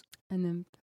pull-ups. And then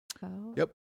fell.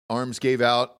 Yep. Arms gave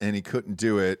out and he couldn't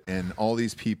do it. And all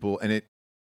these people, and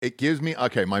it gives me,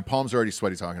 okay, my palms are already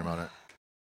sweaty talking about it.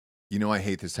 You know I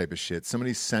hate this type of shit.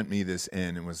 Somebody sent me this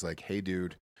in and was like, hey,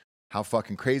 dude, how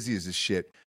fucking crazy is this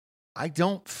shit? I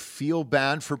don't feel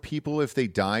bad for people if they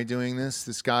die doing this.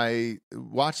 This guy,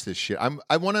 watch this shit.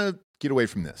 I want to get away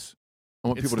from this. I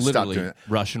want people to stop doing it.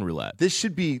 Russian roulette. This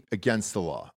should be against the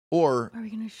law. Or are we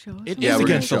going to show us? It is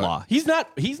against the law. He's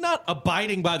not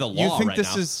abiding by the law. You think right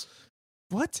this now. is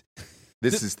what?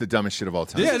 This is the dumbest shit of all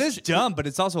time. Yeah, it is dumb, but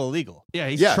it's also illegal. Yeah,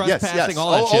 he's trespassing,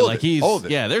 all that shit. Like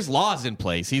there's laws in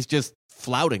place. He's just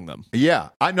flouting them. Yeah,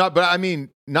 but I mean,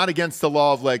 not against the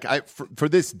law of like for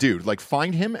this dude, like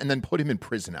find him and then put him in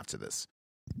prison after this.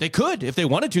 They could, if they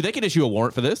wanted to. They could issue a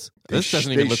warrant for this. This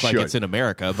doesn't even look like it's in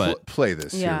America, but play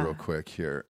this here real quick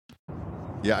here.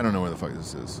 Yeah, I don't know where the fuck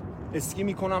this is. It's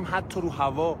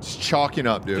chalking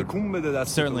up, dude.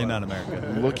 Certainly not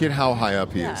America. Look at how high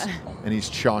up he is, and he's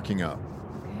chalking up.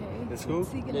 Okay. Let's go.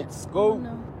 Let's go.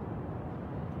 No.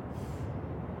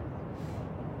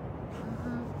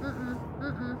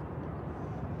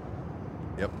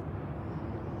 Yep.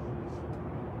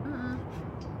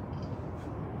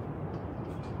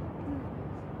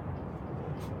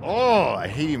 Oh, I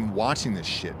hate even watching this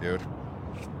shit, dude.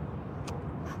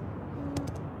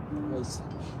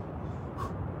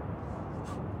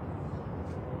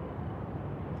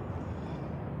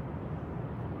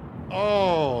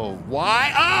 Oh,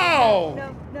 why? Oh!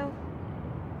 No.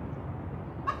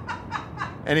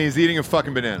 And he's eating a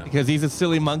fucking banana. Because he's a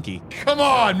silly monkey. Come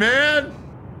on, man!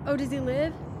 Oh, does he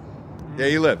live? Yeah,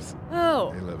 he lives.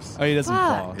 Oh. He lives. Oh, he doesn't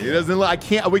fall. He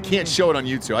doesn't. We can't show it on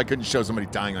YouTube. I couldn't show somebody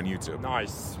dying on YouTube.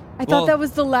 Nice. I thought that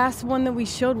was the last one that we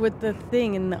showed with the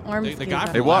thing and the arms. The guy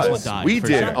from it was. Died, we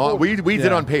did. Sure. We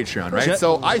did on Patreon, right?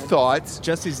 So I thought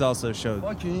Jesse's also showed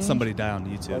somebody die on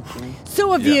YouTube.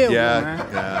 So have you.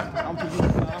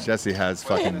 Yeah. Jesse has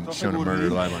fucking shown a murder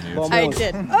live on YouTube. I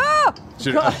did.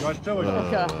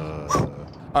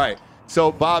 All right.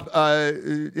 So Bob,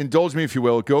 indulge me if you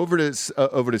will. Go over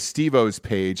to Steve-O's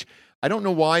page. I don't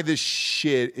know why this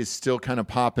shit is still kind of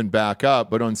popping back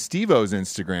up, but on Steve-O's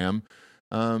Instagram.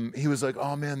 He was like,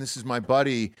 "Oh man, this is my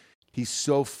buddy. He's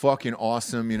so fucking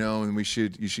awesome, and you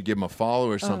should give him a follow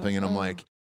or something." And I'm like,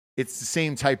 it's the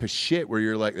same type of shit where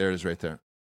you're like, there it is right there.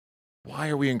 Why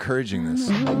are we encouraging this?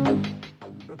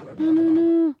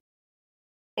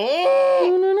 Oh!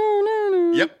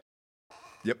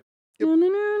 Yep.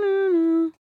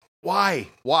 Why?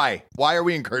 Why are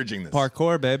we encouraging this?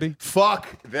 Parkour, baby.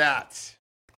 Fuck that.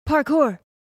 Parkour.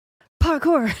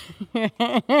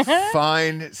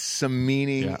 Find some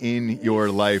meaning in your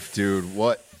life, dude.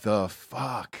 What the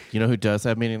fuck? You know who does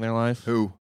have meaning in their life?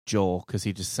 Who? Joel, because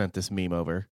he just sent this meme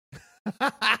over.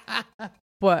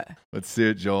 What? Let's see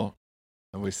it, Joel.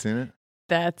 Have we seen it?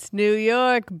 That's New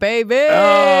York, baby.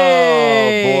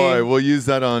 Oh, boy. We'll use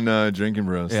that on Drinking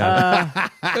Bros. Yeah.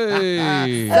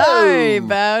 Hey. Sorry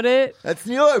about it. That's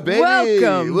New York, baby.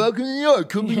 Welcome. Welcome to New York.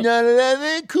 Could be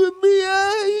 9/11. Could be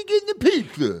you getting the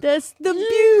pizza. That's the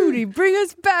beauty. Bring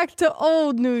us back to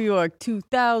old New York,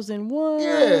 2001.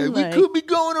 Yeah, we could be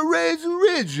going to Ray's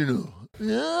Original.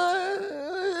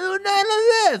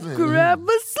 9/11. Grab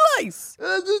a slice.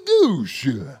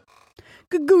 Gagoosh.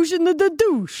 Gagoosh in the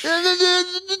douche.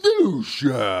 Douche.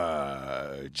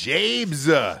 James.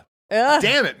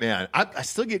 Damn it, man. I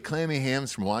still get clammy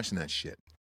hams from watching that shit.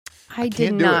 I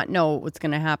did not know what's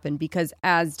going to happen because,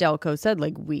 as Delco said,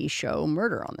 like, we show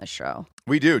murder on this show.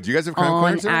 We do. Do you guys have crime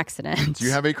corner today? On accident. Do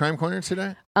you have a crime corner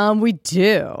today? We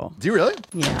do. Do you really?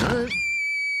 Yeah. All right.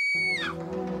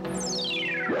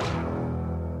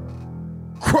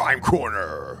 Crime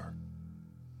corner.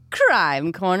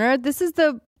 Crime corner. This is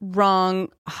the wrong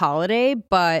holiday,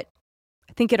 but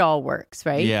I think it all works,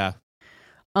 right? Yeah.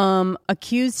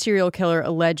 Accused serial killer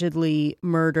allegedly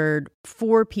murdered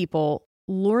 4 people,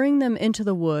 luring them into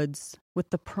the woods with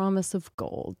the promise of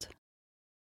gold.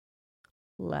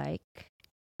 Like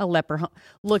a leper hunt.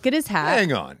 Look at his hat.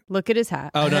 Hang on. Look at his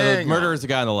hat. Oh, no, the Hang murderer is the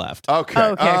guy on the left. Okay.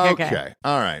 Okay.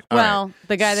 All right. Well,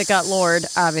 the guy that got lured,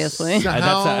 obviously.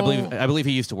 I believe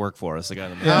he used to work for us, the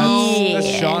guy on the left.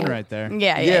 That's Sean right there.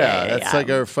 Yeah. That's like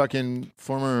our fucking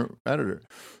former editor.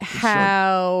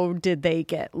 How did they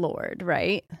get lured,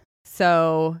 right?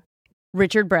 So,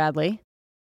 Richard Bradley.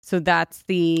 So that's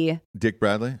the Dick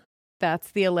Bradley?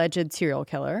 That's the alleged serial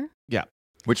killer. Yeah.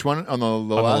 Which one? On the On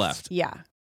the left? left. Yeah.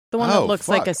 The one that looks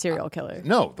like a serial killer.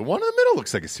 No, the one in the middle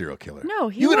looks like a serial killer. No,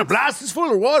 he You gonna looks- blast this full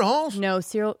of what, Holmes? No,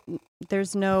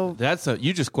 there's no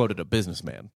You just quoted a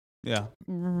businessman. Yeah.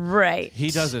 right. He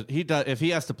does it. If he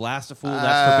has to blast a fool,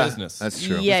 that's for business. That's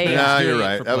true. Yeah. No, He's you're doing it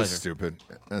right. for That was pleasure. stupid.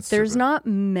 That's There's stupid. not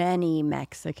many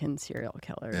Mexican serial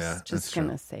killers. Yeah, that's Just true.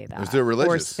 gonna say that. They're Or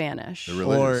religious. Spanish. They're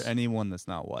religious. Or anyone that's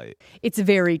not white. It's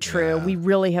very true. Yeah. We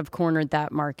really have cornered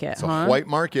that market, It's huh? a white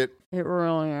market. It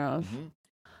really is. Mhm.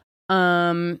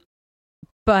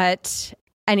 But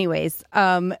anyways,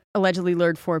 allegedly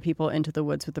lured 4 people into the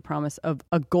woods with the promise of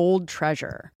a gold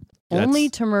treasure, only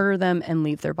to murder them and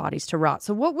leave their bodies to rot.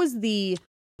 So what was the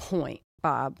point,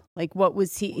 Bob? Like, what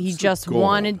was he What's the just goal?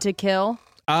 wanted to kill?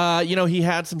 He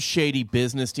had some shady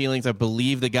business dealings. I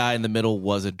believe the guy in the middle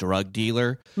was a drug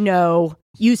dealer. No,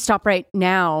 you stop right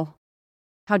now.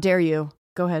 How dare you?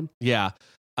 Go ahead. Yeah.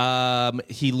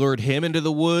 He lured him into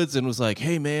the woods and was like,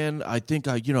 "Hey, man, I think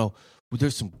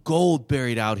there's some gold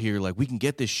buried out here. Like, we can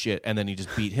get this shit." And then he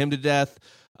just beat him to death.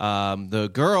 The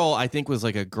girl, I think, was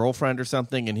like a girlfriend or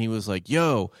something. And he was like,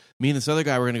 "Yo, me and this other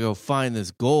guy, we're going to go find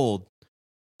this gold.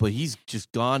 But he's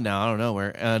just gone now. I don't know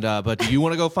where. And, but do you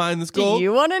want to go find this gold?" Do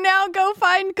you want to now go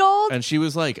find gold? And she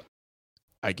was like,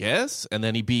 "I guess." And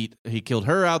then he killed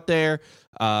her out there.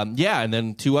 And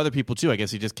then 2 other people too. I guess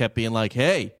he just kept being like,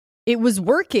 "Hey, It was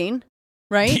working,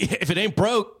 right? if it ain't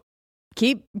broke."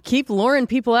 Keep luring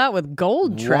people out with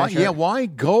gold treasure. Why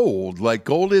gold? Like,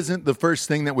 gold isn't the first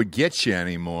thing that would get you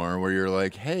anymore, where you're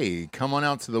like, hey, come on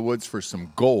out to the woods for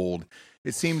some gold.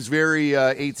 It seems very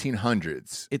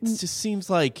 1800s. It just seems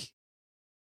like,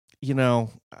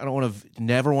 I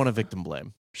never want to victim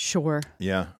blame, Sure,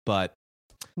 Yeah. but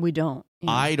we don't.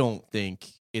 I don't think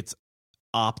it's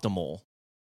optimal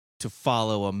to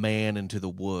follow a man into the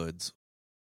woods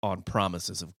on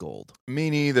promises of gold. Me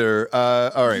neither.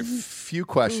 All right, few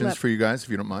questions for you guys, if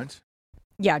you don't mind.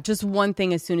 Yeah, just one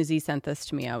thing. As soon as he sent this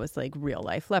to me, I was like, real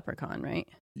life leprechaun, right?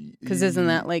 Because isn't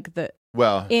that like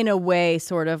in a way,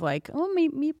 sort of like, oh,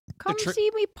 me come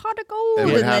see me pot of gold, It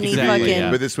and would have then to he be,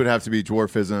 fucking. but this would have to be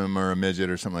dwarfism or a midget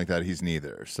or something like that. He's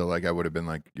neither. So, like, I would have been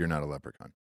like, you're not a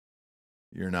leprechaun.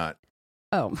 You're not.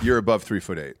 Oh, You're above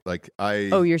 3'8". Like,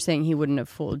 you're saying he wouldn't have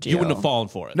fooled you? You wouldn't have fallen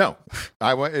for it. No,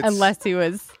 it's unless he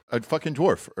was. a fucking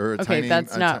dwarf or a Okay, tiny.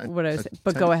 that's not what I was saying.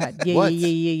 But tiny- go ahead. Yeah, What?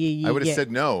 yeah. I would have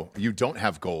said no. You don't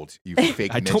have gold. You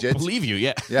fake I midget. don't believe you.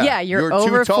 Yeah. Yeah, you're too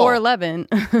over tall. 4'11".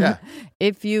 Yeah.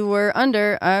 If you were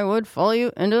under, I would fall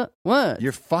you into what?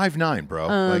 You're 5'9", bro.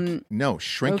 Like, no,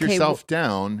 shrink okay, yourself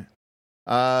down.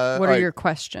 What all are right, your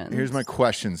questions? Here's my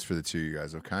questions for the two of you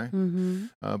guys, okay?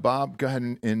 Mm-hmm. Bob, go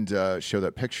ahead and show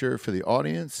that picture for the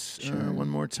audience Sure. one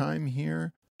more time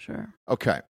here. Sure.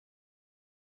 Okay.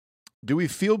 Do we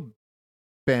feel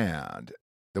bad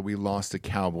that we lost a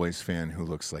Cowboys fan who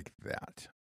looks like that.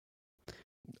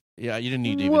 Yeah, you didn't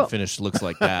need to even finish looks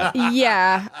like that.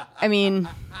 Yeah, I mean,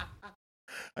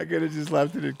 I could have just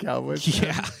left it at Cowboys.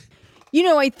 Yeah. You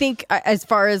know, I think as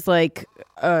far as like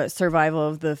survival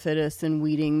of the fittest and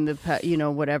weeding the pet, you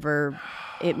know, whatever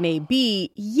it may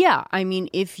be. Yeah, I mean,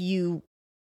 if you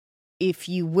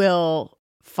will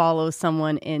follow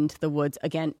someone into the woods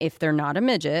again, if they're not a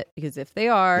midget, because if they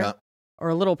are, or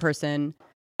a little person,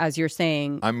 as you're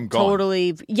saying, I'm gone.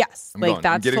 Totally, yes, I'm like gone.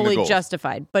 that's totally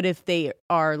justified. But if they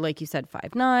are, like you said,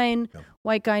 5'9",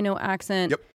 white guy, no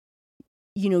accent,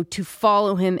 you know, to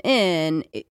follow him in.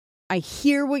 I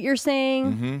hear what you're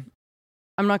saying. Mm-hmm.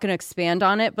 I'm not going to expand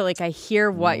on it, but like I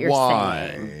hear what you're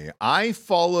saying. I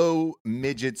follow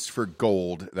midgets for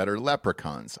gold that are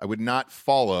leprechauns. I would not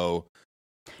follow.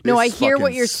 No, I hear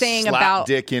what you're saying about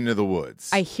dick into the woods.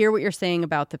 I hear what you're saying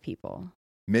about the people.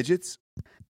 Midgets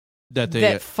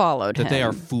that followed him. That they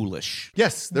are foolish.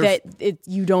 Yes, that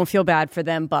you don't feel bad for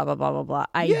them. Blah blah blah blah blah.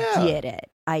 I get it.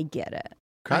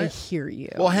 Okay. I hear you.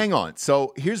 Well, hang on.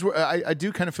 So here's where I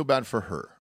do kind of feel bad for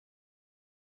her.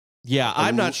 Yeah,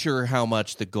 I'm not sure how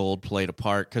much the gold played a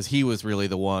part because he was really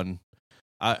the one.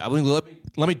 I mean,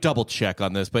 let me double check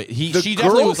on this, but she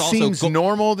definitely was also seems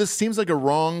normal. This seems like a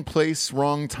wrong place,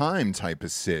 wrong time type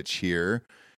of sitch here,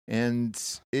 and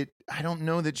I don't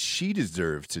know that she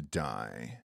deserved to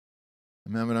die.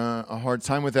 I'm having a hard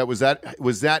time with that. Was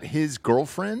that his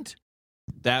girlfriend?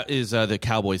 That is the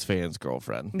Cowboys fan's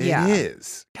girlfriend. Yeah. It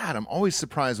is. God, I'm always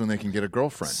surprised when they can get a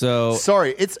girlfriend. So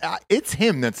sorry, it's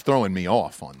him that's throwing me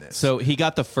off on this. So he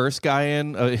got the first guy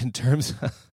in terms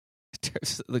of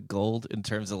the gold. In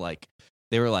terms of like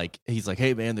they were like, he's like,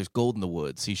 hey man, there's gold in the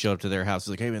woods. He showed up to their house.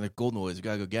 He's like, hey man, there's gold in the woods. You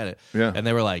gotta go get it. Yeah. And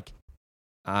they were like,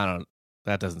 that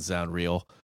doesn't sound real.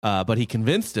 But he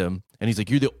convinced him, and he's like,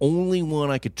 you're the only one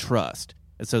I could trust.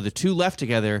 And so the two left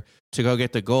together to go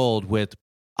get the gold with,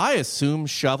 I assume,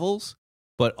 shovels,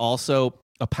 but also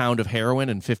a pound of heroin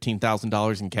and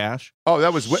 $15,000 in cash. Oh,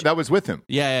 that was with him.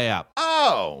 Yeah.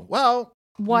 Oh, well.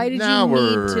 Why did you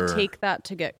need to take that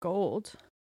to get gold?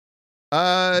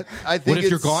 I think. What if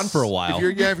you're gone for a while?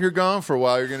 If you're gone for a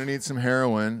while, you're going to need some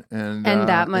heroin and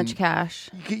that much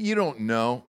cash. You don't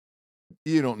know.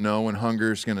 You don't know when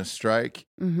hunger's going to strike.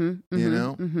 You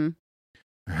know. Mm-hmm.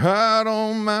 I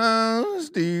don't mind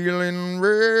stealing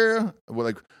real. Well,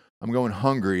 like I'm going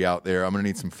hungry out there. I'm going to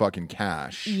need some fucking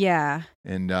cash. Yeah.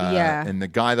 And and the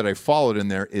guy that I followed in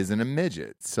there isn't a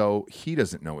midget, so he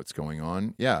doesn't know what's going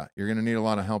on. Yeah, you're going to need a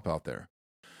lot of help out there.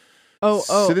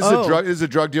 So this is a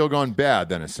drug deal gone bad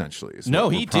then, essentially. No,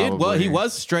 he did. Well, he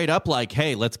was straight up like,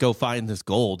 hey, let's go find this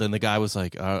gold. And the guy was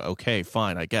like, okay,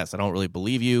 fine, I guess. I don't really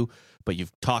believe you, but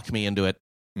you've talked me into it.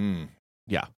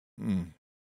 Yeah.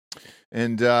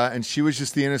 And she was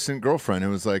just the innocent girlfriend. It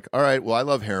was like, all right, well, I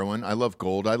love heroin. I love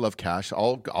gold. I love cash.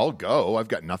 I'll go. I've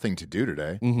got nothing to do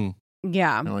today. Mm-hmm.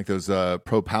 Yeah. You know, like those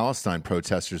pro-Palestine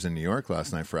protesters in New York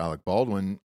last night for Alec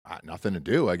Baldwin. Nothing to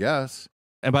do, I guess.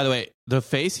 And by the way, the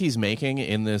face he's making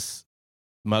in this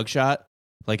mugshot,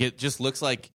 like it just looks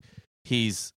like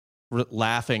he's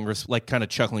laughing, like kind of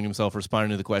chuckling himself, responding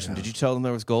to the question, did you tell them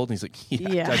there was gold? And he's like,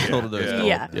 yeah. I told them there was gold.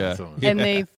 Yeah. And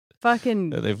they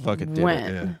fucking did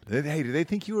went. Yeah. Hey, did they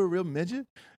think you were a real midget?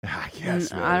 I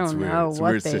guess. I don't know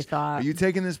what they thought. Are you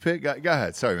taking this pic? Go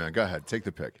ahead. Sorry, man. Go ahead. Take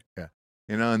the pic. Yeah.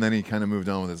 You know, and then he kind of moved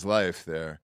on with his life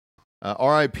there.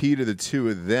 R.I.P. to the two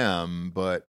of them,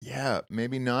 but yeah,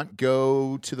 maybe not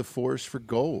go to the forest for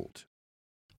gold.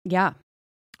 Yeah.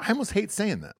 I almost hate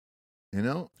saying that, you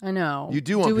know? I know. You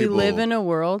do want Do we people... live in a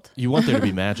world? You want there to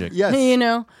be magic. Yes. You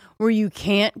know, where you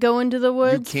can't go into the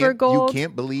woods for gold? You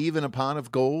can't believe in a pot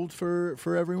of gold for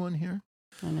everyone here?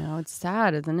 I know. It's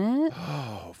sad, isn't it?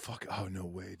 Oh, fuck. Oh, no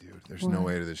way, dude. There's no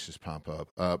way to this just pop up.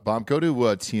 Bob, go to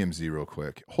TMZ real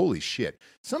quick. Holy shit.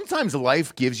 Sometimes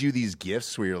life gives you these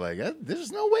gifts where you're like,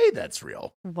 there's no way that's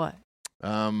real. What?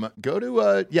 Go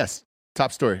to, yes,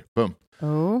 top story. Boom.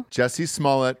 Oh. Jussie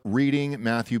Smollett reading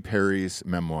Matthew Perry's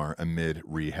memoir amid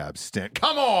rehab stint.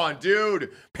 Come on,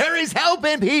 dude. Perry's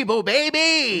helping people,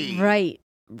 baby.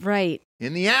 Right.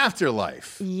 In the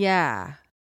afterlife. Yeah.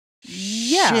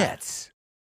 Shit.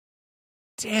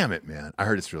 Damn it, man. I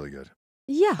heard it's really good.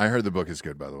 Yeah. I heard the book is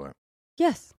good, by the way.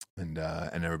 Yes. And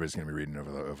everybody's going to be reading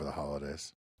over the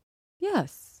holidays.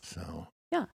 Yes. So.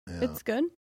 Yeah. It's good.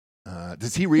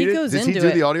 Does he read it? Does he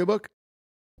do the audiobook?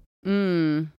 I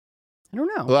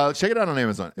don't know. Well, check it out on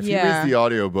Amazon. If he reads the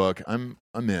audiobook, I'm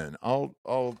in. I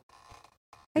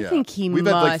think he must.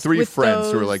 We've had like 3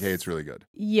 friends who are those, like, hey, it's really good.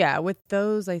 Yeah, with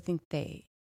those, I think they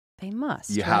must.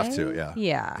 You have to, yeah.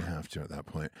 Yeah. You have to at that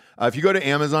point. If you go to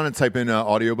Amazon and type in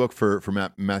audiobook for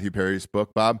Matthew Perry's book,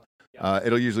 Bob,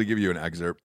 It'll usually give you an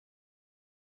excerpt.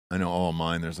 I know all of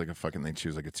mine. There's like a fucking, they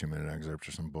choose like a 2-minute excerpt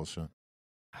or some bullshit.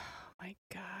 Oh my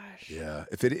gosh. Yeah.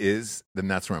 If it is, then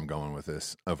that's where I'm going with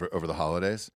this over the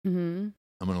holidays. Mm-hmm.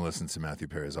 I'm going to listen to Matthew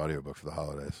Perry's audiobook for the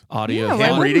holidays. Audio. Yeah,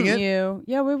 Him why reading wouldn't it? you?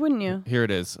 Yeah, why wouldn't you? Here it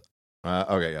is.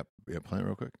 Okay, yeah, play it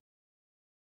real quick.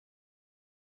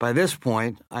 By this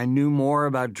point, I knew more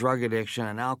about drug addiction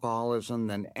and alcoholism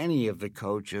than any of the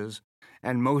coaches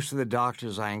and most of the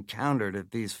doctors I encountered at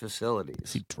these facilities.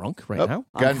 Is he drunk right now?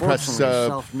 Go ahead and press Unfortunately,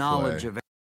 self-knowledge of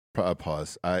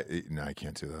pause. No, I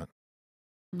can't do that.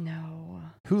 No.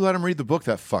 Who let him read the book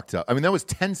that fucked up? I mean, that was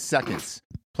 10 seconds.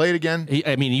 Play it again.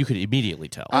 I mean, you could immediately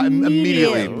tell.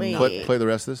 Immediately. Play the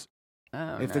rest of this.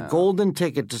 Oh, If no. the golden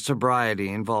ticket to sobriety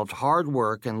involved hard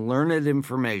work and learned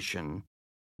information,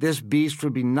 this beast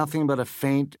would be nothing but a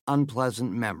faint,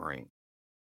 unpleasant memory.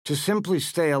 To simply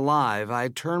stay alive, I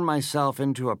turned myself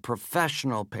into a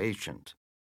professional patient.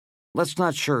 Let's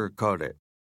not sugarcoat it.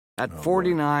 At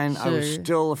 49, I was Sure.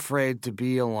 still afraid to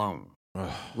be alone.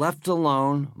 Left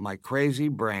alone, my crazy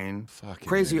brain,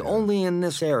 crazy idiot. only in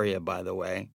this area, by the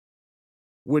way,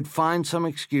 would find some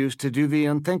excuse to do the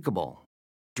unthinkable.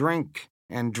 Drink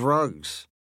and drugs.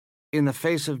 In the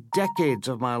face of decades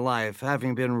of my life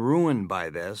having been ruined by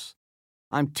this,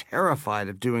 I'm terrified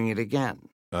of doing it again.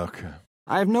 Okay.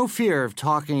 I have no fear of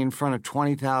talking in front of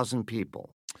 20,000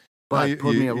 people. But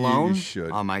put me alone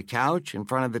on my couch in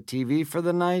front of the TV for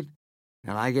the night,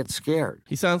 and I get scared.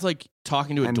 He sounds like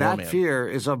talking to a And doorman. that fear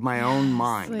is of my own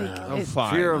mind. I'm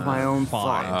fine. Fear of my own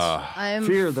Fine. thoughts. I'm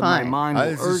Fear that my fine. mind will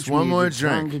It's urge just one me more to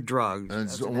turn drink. to drugs.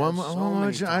 It's as it one has so more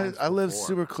many drink. times I live before.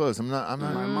 super close. I'm My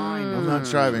mind not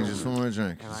is driving. filled, Just one more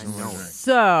drink. and Just I one more know drink. it.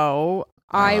 So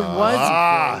I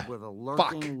was, Filled with a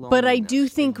lurking but I do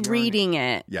loneliness think and yearning. reading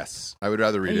it. Yes, I would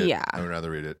rather read it. Yeah. I would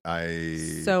rather read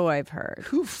it. So I've heard.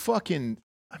 Who fucking?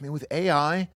 I mean, with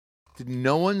AI, did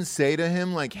no one say to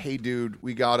him like, "Hey, dude,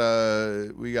 we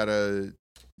gotta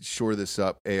shore this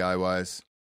up AI wise.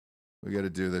 We gotta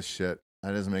do this shit."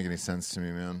 That doesn't make any sense to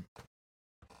me, man.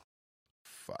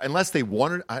 Unless they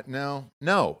wanted,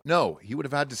 no, he would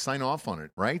have had to sign off on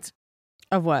it, right?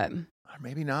 Of what? Or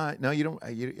maybe not. No, you don't.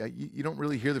 You don't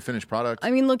really hear the finished product.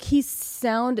 I mean, look,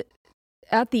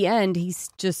 at the end,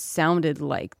 just sounded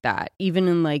like that. Even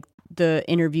in like the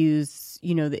interviews,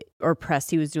 or press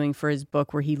he was doing for his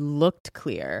book where he looked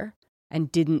clear and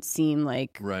didn't seem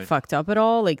like Right. fucked up at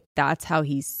all. Like that's how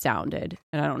he sounded.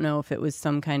 And I don't know if it was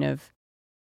some kind of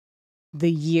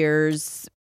the years,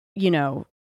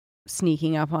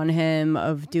 sneaking up on him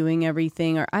of doing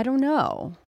everything, or I don't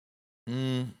know.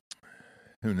 Who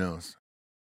knows?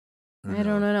 I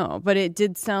don't know. But it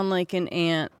did sound like an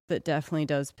ant that definitely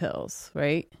does pills,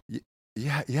 right?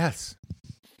 Yeah. Yes.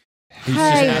 Hey,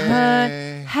 just- hun.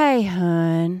 Hey,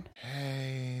 hun.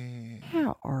 Hey.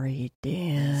 How are you It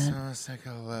doing? sounds like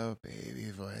a low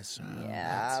baby voice.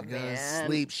 Yeah, Let's go man.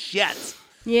 sleep. Shit.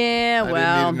 Yeah, I didn't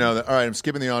well, need to know that. All right, I'm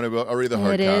skipping the audiobook. I'll read the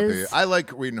hard It copy. is. I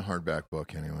like reading a hardback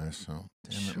book anyway, so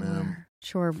damn it, man.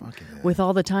 sure. Fucking A. With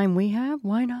all the time we have,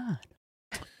 why not?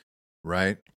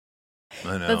 Right?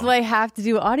 I know. That's why I have to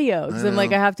do audio. Because I I'm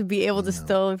like, know. I have to be able I to know.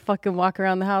 still fucking walk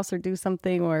around the house or do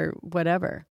something or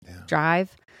whatever. Yeah.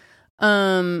 Drive.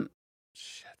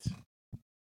 Shit.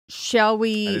 Shall I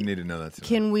we? didn't need to know that. Today.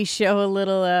 Can we show a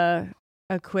little, a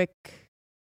quick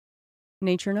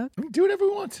nature nook? We can do whatever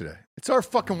we want today. It's our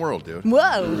fucking world, dude.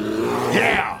 Whoa!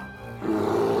 Yeah.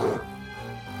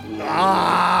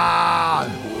 Ah.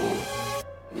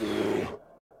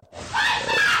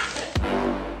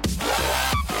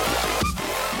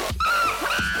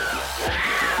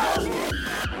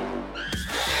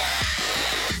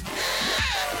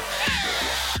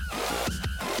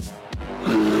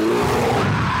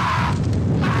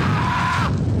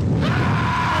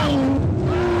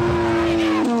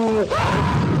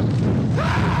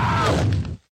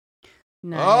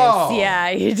 Nice. Oh. Yeah,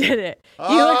 you did it.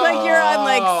 You look like you're on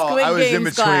like Squid I was Games in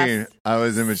between. class. I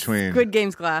was in between. Squid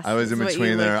Games class. I was in is what you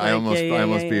between there. look I like.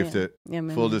 almost beefed it. Yeah,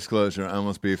 man. Full disclosure, I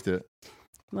almost beefed it.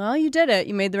 Well, you did it.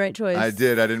 You made the right choice. I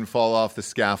did. I didn't fall off the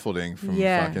scaffolding from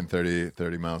Yeah. fucking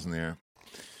 30 miles in the air.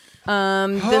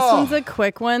 This one's a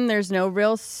quick one. There's no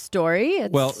real story.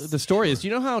 Well, the story is, you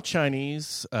know how Chinese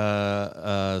street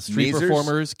Measers?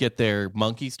 performers get their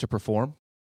monkeys to perform?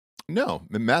 No,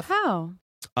 meth. How?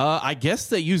 I guess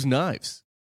they use knives.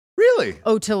 Really?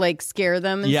 Oh, to like scare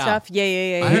them and Yeah. stuff?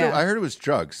 Yeah. I heard it was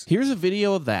drugs. Here's a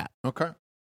video of that. Okay.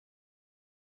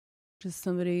 Just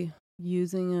somebody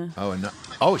using a... Oh, and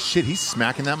oh shit, he's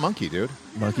smacking that monkey, dude.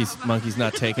 Monkey's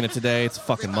not taking it today. It's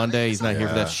fucking Monday. He's not here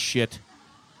for Yeah. that shit.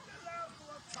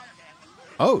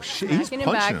 Oh shit! He's Smacking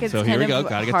punching back. him. It's So here we kind go. of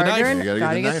Gotta get the knife. harder. You gotta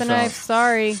Gotta get get the the knife knife. out.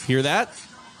 Sorry. Hear that?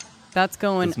 That's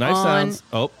going It's knife on. sounds.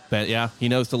 Oh, yeah. He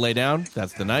knows to lay down.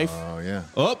 That's the knife. Oh yeah.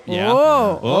 Oh, yeah.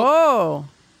 Whoa. Oh.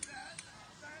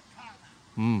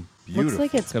 Whoa. Beautiful. Looks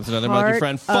like it's Comes another monkey part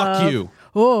friend. Fuck of- you.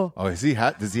 Oh. Oh, does he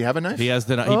have a knife? He has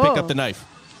the knife. He picked up the knife.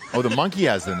 Oh, the monkey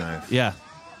has the knife. Yeah.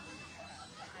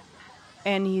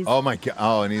 And he's Oh my god.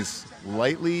 Oh, and he's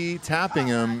lightly tapping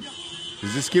him.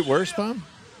 Does this get worse, Bob?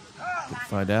 We'll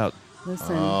find out.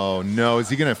 listen. Oh no! Is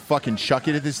he gonna fucking chuck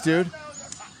it at this dude?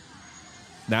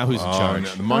 Now who's in Oh, charge?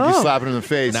 no, the monkey's Oh. slapping him in the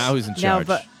face. Now who's in now,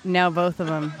 charge? now both of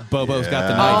them. Bobo's got the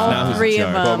Yeah. knife. All Now who's three in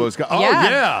of charge? them. Bobo's got. Oh Yeah.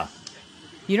 yeah!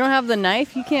 You don't have the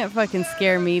knife? You can't fucking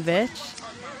scare me, bitch.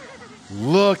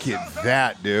 Look at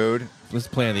that, dude. Let's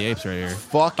play on the apes right here.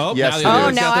 Fuck Oh, yes, now it Oh,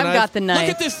 is. now I've got the knife. Look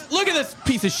at this! Look at this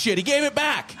piece of shit! He gave it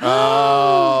back.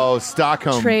 Oh,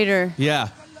 Stockholm. Traitor. Yeah.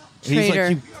 Traitor.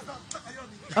 He's like,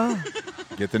 Oh.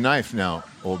 Get the knife now,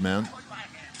 old man.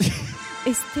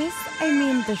 Is this,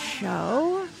 the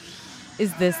show?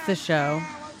 Is this the show?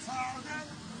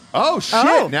 Oh shit!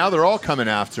 Oh. Now they're all coming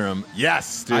after him.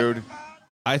 Yes, dude.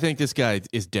 I think this guy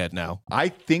is dead now. I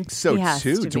think so He has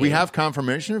too. to Do we be. have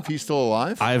confirmation if he's still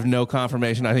alive? I have no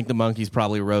confirmation. I think the monkeys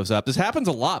probably rose up. This happens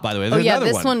a lot, by the way. Oh, There's yeah, another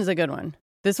this one. one is a good one.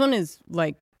 This one is,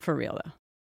 like, for real, though.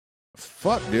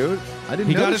 Fuck, dude. I didn't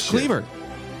He know got this his shit. cleaver.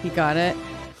 He got it.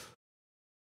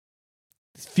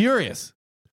 He's furious.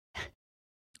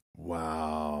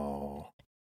 Wow.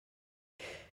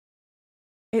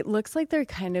 It looks like they're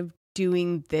kind of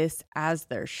doing this as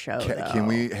their show, though. Can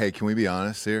we be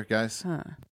honest here, guys? Huh.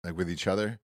 Like with each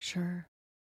other? Sure.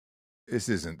 This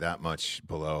isn't that much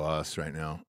below us right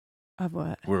now. Of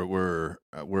what? We're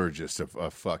just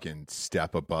a fucking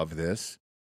step above this.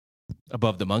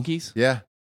 Above the monkeys? Yeah.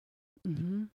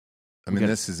 Mm-hmm. I mean,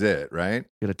 this is it, right?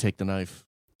 Gotta take the knife.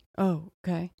 Oh,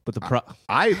 okay. But the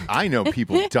I know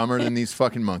people dumber than these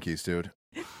fucking monkeys, dude.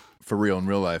 For real, in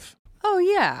real life. Oh,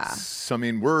 yeah. So, I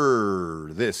mean,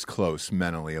 we're this close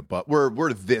mentally, but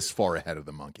we're this far ahead of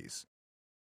the monkeys.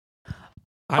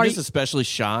 I'm just especially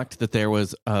shocked that there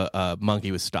was a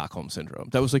monkey with Stockholm syndrome.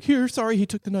 That was like, here, sorry, he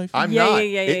took the knife. I'm Yeah, not.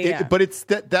 yeah. But it's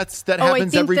that I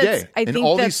happens think every that's- day. I in think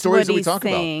all that's these stories that what we he's talk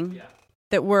saying, about.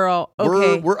 that we're all,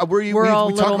 okay, we all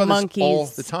talk little about monkeys this all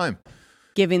the time.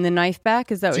 giving the knife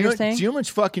back. Is that what Do you're saying? you know how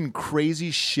much fucking crazy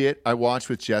shit I watch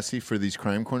with Jesse for these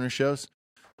Crime Corner shows?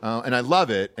 And I love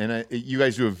it. And you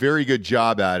guys do a very good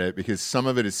job at it because some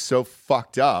of it is so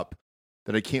fucked up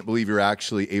that I can't believe you're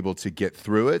actually able to get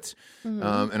through it.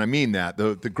 Mm-hmm. And I mean that.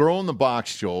 The girl in the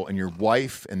box, Joel, and your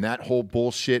wife and that whole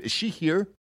bullshit. Is she here?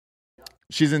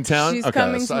 She's in town? She's okay,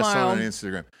 coming I saw her on tomorrow.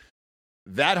 Instagram.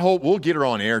 We'll get her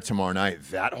on air tomorrow night.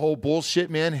 That whole bullshit,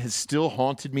 man, has still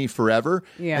haunted me forever.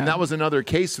 Yeah. And that was another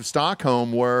case of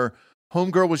Stockholm where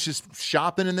homegirl was just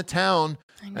shopping in the town.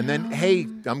 And then, hey,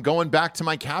 I'm going back to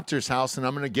my captor's house and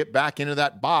I'm going to get back into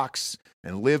that box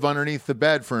and live underneath the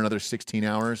bed for another 16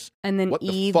 hours. And then What the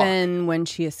even when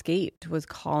she escaped, was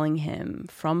calling him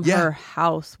from Yeah. her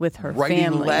house with her Writing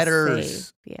family. letters.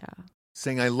 safe. Yeah.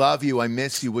 Saying, I love you. I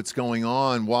miss you. What's going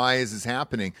on? Why is this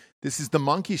happening? This is the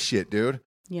monkey shit, dude.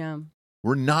 Yeah.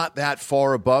 We're not that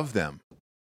far above them.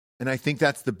 And I think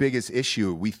that's the biggest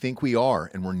issue. We think we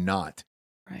are, and we're not.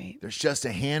 Right. There's just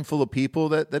a handful of people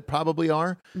that probably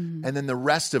are. Mhm. And then the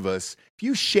rest of us, if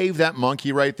you shave that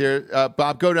monkey right there,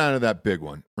 Bob, go down to that big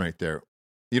one right there.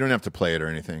 You don't have to play it or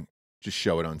anything. Just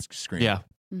show it on screen. Yeah.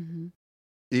 Mm-hmm.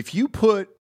 If you put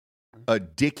a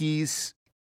Dickies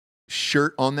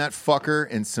shirt on that fucker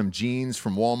and some jeans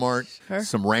from Walmart, Sure.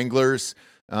 some Wranglers,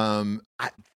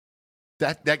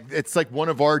 it's like one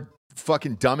of our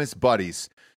fucking dumbest buddies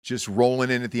just rolling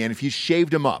in at the end. If you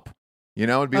shaved him up,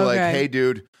 it'd be like, Okay. hey,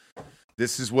 dude,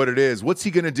 this is what it is. What's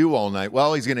he going to do all night?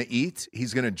 Well, he's going to eat,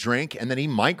 he's going to drink, and then he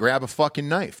might grab a fucking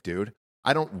knife, dude.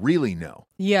 I don't really know.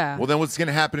 Yeah. Well, then what's going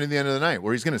to happen at the end of the night?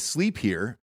 Where he's going to sleep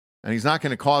here, and he's not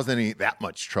going to cause that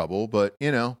much trouble, but,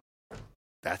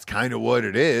 that's kind of what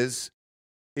it is.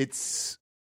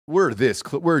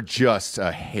 We're just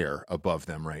a hair above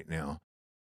them right now.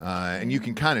 And you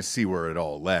can kind of see where it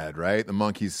all led, right? The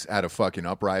monkeys had a fucking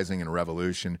uprising and a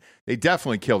revolution. They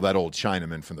definitely killed that old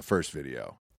Chinaman from the first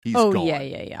video. He's gone.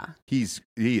 Yeah. He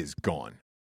is gone.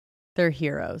 They're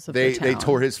heroes of They the town.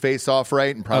 tore his face off,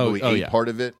 right? And probably ate yeah. part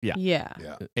of it. Yeah. Yeah.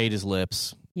 Yeah. Ate his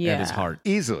lips Yeah. and his heart.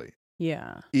 Easily.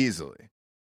 Yeah.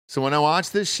 So when I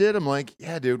watch this shit, I'm like,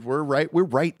 yeah, dude, we're right. We're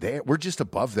right there. We're just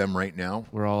above them right now.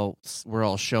 We're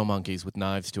all show monkeys with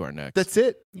knives to our necks. That's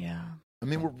it. Yeah. I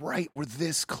mean, we're right. We're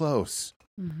this close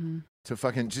Mm-hmm. to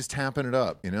fucking just tapping it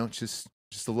up, just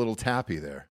a little tappy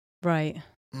there. Right.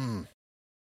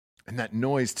 And that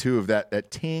noise too of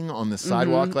that ting on the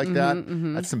sidewalk like that.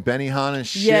 That's some Benihana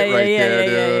shit Yeah, right yeah, there, yeah,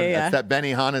 dude. yeah. That's that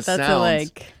Benihana That's sound.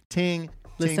 like Ting,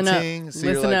 listen ting, up. ting. So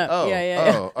Listen you're like, up. oh,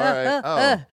 Yeah. oh, all right,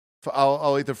 oh.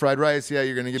 I'll eat the fried rice. Yeah,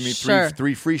 you're gonna give me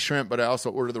three free shrimp, but I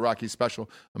also ordered the Rocky Special.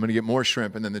 I'm gonna get more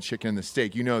shrimp and then the chicken and the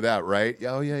steak. You know that, right?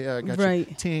 Oh yeah, I got you.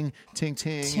 Ting, ting,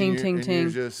 ting, ting, ting, ting. You're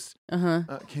just can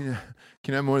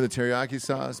I have more of the teriyaki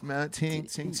sauce, Matt? Ting,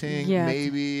 ting, ting. Yeah.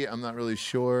 Maybe I'm not really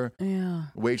sure. Yeah.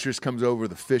 Waitress comes over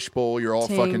with a fish bowl. You're all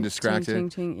fucking distracted. Ting,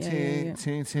 ting, ting. Yeah,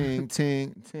 ting, ting,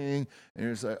 ting, ting. And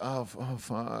you're just like, oh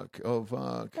fuck.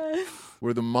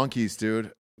 We're the monkeys,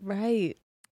 dude. Right.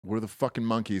 We're the fucking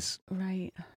monkeys. Right.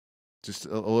 Just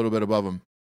a little bit above them.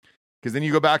 Because then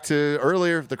you go back to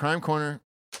earlier, the crime corner.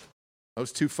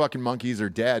 Those two fucking monkeys are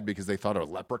dead because they thought a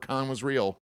leprechaun was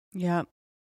real. Yep.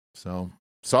 So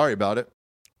sorry about it.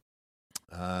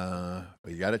 But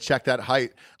you got to check that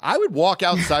height. I would walk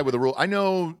outside with a rule. I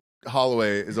know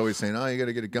Holloway is always saying, oh, you got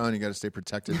to get a gun. You got to stay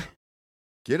protected.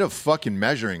 Get a fucking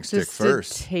measuring stick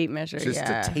first. A tape measure. Just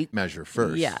a tape measure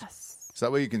first. Yes. So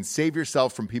that way you can save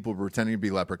yourself from people pretending to be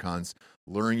leprechauns,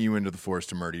 luring you into the forest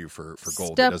to murder you for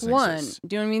gold that doesn't exist.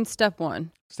 Do you know what I mean? Step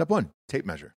one, tape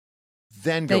measure.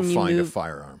 Then go find a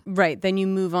firearm. Right. Then you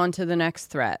move on to the next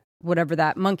threat, whatever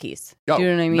that, monkeys. Do you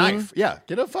know what I mean? Knife. Yeah.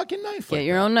 Get a fucking knife. Get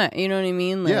your own knife. You know what I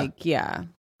mean? Like, yeah.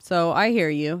 So I hear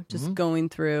you. Just going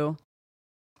through,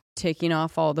 taking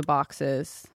off all the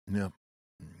boxes. Yeah.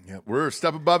 Yeah, we're a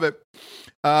step above it.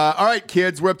 All right,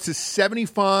 kids, we're up to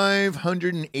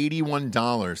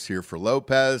 $7,581 here for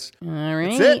Lopez. All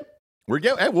right. That's it.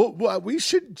 We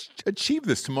should achieve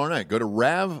this tomorrow night. Go to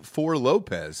RAV4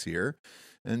 Lopez here.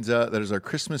 And that is our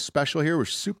Christmas special here. We're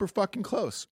super fucking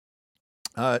close.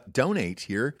 Donate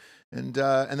here. And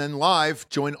then live,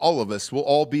 join all of us. We'll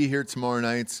all be here tomorrow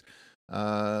night.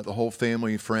 The whole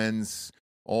family, friends,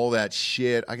 all that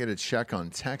shit. I got to check on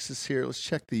Texas here. Let's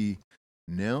check the...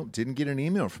 No, didn't get an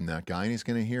email from that guy, and he's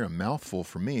going to hear a mouthful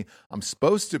from me. I'm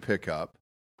supposed to pick up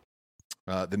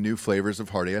the new flavors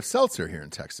of Hard AF Seltzer here in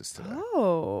Texas today.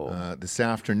 Oh. This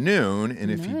afternoon, and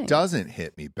if he doesn't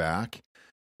hit me back,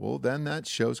 well, then that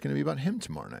show's going to be about him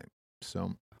tomorrow night.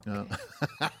 So,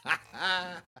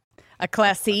 a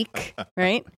classique,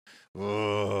 right?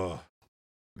 Oh,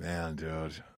 man,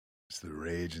 dude. It's the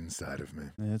rage inside of me.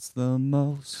 It's the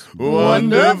most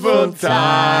wonderful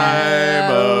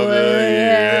time of the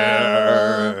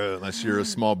year. Unless you're a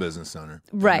small business owner.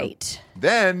 Right.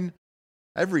 Then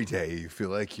every day you feel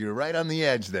like you're right on the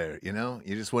edge there, you know?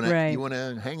 You just want to you want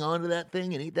to hang on to that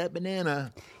thing and eat that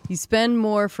banana. You spend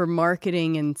more for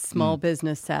marketing and small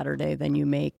business Saturday than you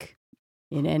make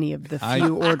in any of the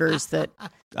few orders that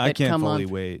I can't come fully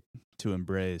on. wait to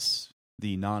embrace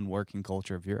the non-working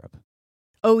culture of Europe.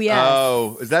 Oh, yes.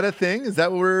 Oh, is that a thing? Is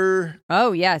that what we're...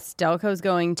 Oh, yes. Delco's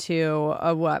going to,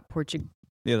 Portugal?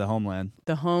 Yeah, the homeland.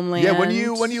 The homeland. Yeah, when do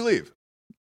you leave?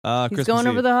 He's Christmas going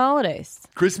Eve. over the holidays.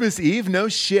 Christmas Eve? No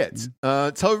shit.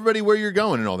 Tell everybody where you're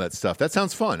going and all that stuff. That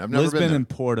sounds fun. I've never Lisbon been there. and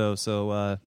Porto,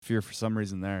 so if you're for some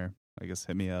reason there, I guess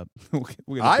hit me up.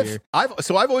 I've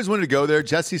always wanted to go there.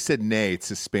 Jesse said nay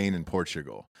to Spain and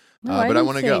Portugal. No, but I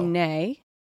want to go. Nay.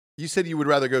 You said you would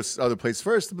rather go other place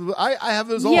first. I have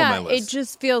those all on my list. It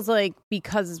just feels like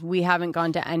because we haven't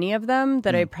gone to any of them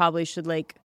that I probably should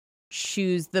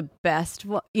choose the best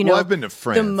one. Well, I've been to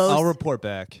France. I'll report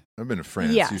back. I've been to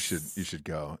France. Yes. You should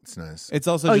go. It's nice. It's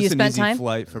also just an easy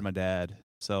flight for my dad.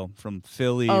 So from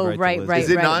Philly to Lisbon. Is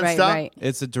it nonstop? Right.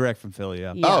 It's a direct from Philly,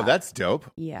 yeah. Oh, that's dope.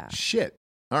 Yeah. Shit.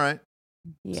 All right.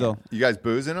 Yeah. So you guys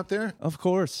boozing up there? Of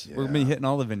course. Yeah. We're going to be hitting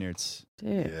all the vineyards.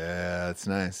 Dude. Yeah, that's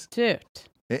nice. Dude.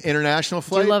 International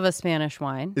flight? Do you love a Spanish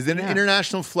wine? Is it an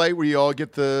international flight where you all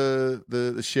get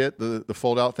the shit, the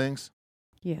fold out things?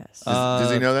 Yes.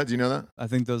 Does he know that? Do you know that? I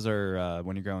think those are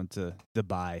when you're going to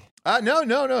Dubai.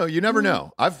 No. You never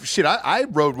know. I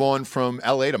rode one from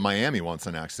LA to Miami once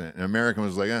on accident. And an American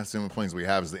was like, the only planes we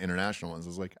have is the international ones. I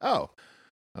was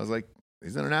like,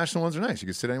 these international ones are nice. You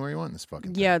can sit anywhere you want in this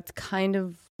fucking thing. Yeah, it's kind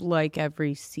of like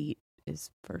every seat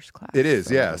is first class. It is,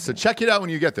 yeah. So check it out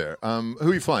when you get there. Who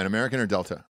are you flying, American or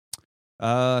Delta?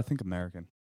 I think American.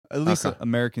 At least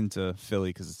American to Philly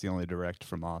because it's the only direct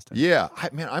from Austin. Yeah.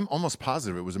 I'm almost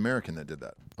positive it was American that did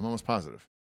that. I'm almost positive.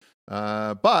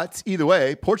 But either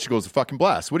way, Portugal's a fucking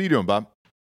blast. What are you doing, Bob?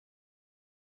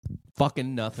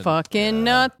 Fucking nothing.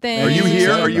 Nothing. Are you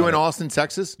here? Are you in Austin,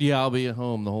 Texas? Yeah, I'll be at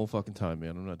home the whole fucking time,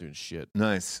 man. I'm not doing shit.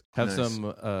 Nice. Have some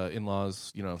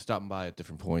in-laws, stopping by at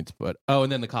different points. But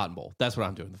and then the Cotton Bowl. That's what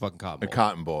I'm doing. The fucking Cotton Bowl. The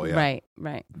Cotton Bowl, yeah.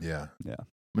 Right. Yeah.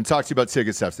 I'm gonna talk to you about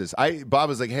tickets after this. Bob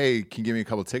was like, "Hey, can you give me a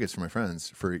couple of tickets for my friends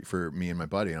for me and my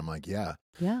buddy?" And I'm like, "Yeah."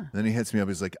 Yeah. And then he hits me up.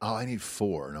 He's like, "Oh, I need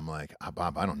 4." And I'm like,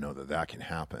 Bob, I don't know that can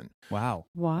happen. Wow.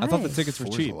 Why? I thought the tickets were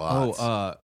 4's cheap. a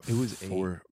lot. It was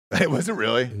 4. It wasn't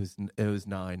really. It was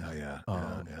 9. Oh yeah.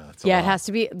 It's a Yeah, lot. it has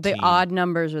to be. The 10. odd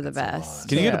numbers are the That's a best. lot.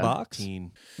 Can you get a Yeah. box?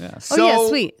 15. Yeah. So,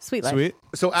 Oh yeah, sweet life. Sweet.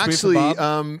 So for actually,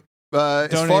 Bob? as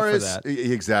Donate far for as that.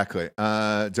 exactly,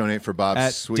 donate for Bob's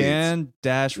At sweets.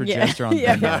 Dan-Register on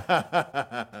Yeah.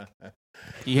 Venmo.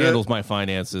 He handles my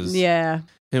finances. Yeah.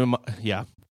 Yeah.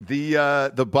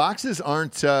 The boxes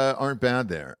aren't bad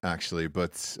there actually,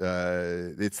 but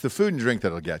it's the food and drink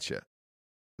that'll get you.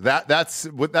 That's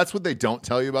what they don't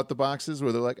tell you about the boxes,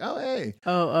 where they're like, "Oh, hey,"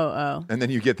 Oh. and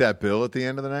then you get that bill at the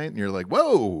end of the night, and you're like,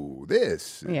 "Whoa,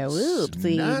 this Yeah, is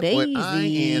whoopsie not what I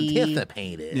daisy."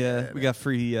 anticipated." Yeah, we got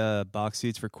free box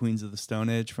seats for Queens of the Stone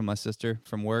Age from my sister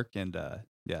from work, and had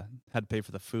to pay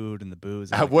for the food and the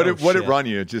booze. And What did it run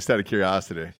you? Just out of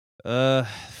curiosity.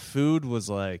 Food was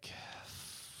like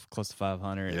close to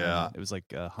 $500. Yeah. It was like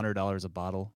 $100 a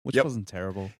bottle, which Yep. wasn't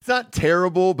terrible. It's not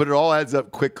terrible, but it all adds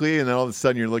up quickly, and then all of a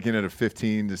sudden you're looking at a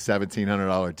 $1,500 to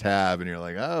 $1,700 tab, and you're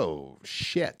like, "Oh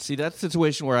shit!" See, that's the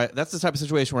situation where that's the type of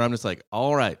situation where I'm just like,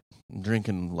 all right, I'm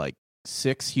drinking like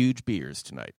 6 huge beers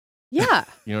tonight. Yeah.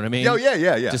 You know what I mean? Oh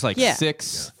yeah. Just like Yeah.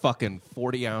 6 fucking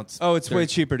 40-ounce. Oh, it's way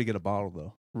cheaper to get a bottle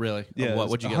though. Really? Yeah, What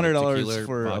would you get? $100 Like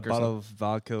for a vodka or bottle of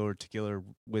vodka or tequila or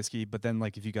whiskey. But then,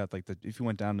 like, if you got if you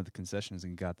went down to the concessions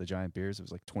and got the giant beers, it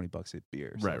was like $20 a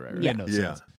beer. So Right. it made Yeah. no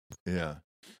Yeah. sense. Yeah.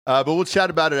 But we'll chat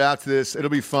about it after this. It'll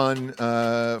be fun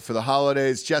for the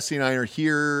holidays. Jesse and I are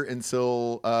here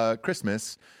until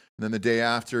Christmas, and then the day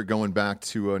after, going back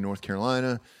to North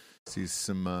Carolina, see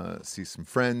some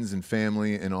friends and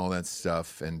family and all that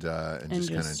stuff, and just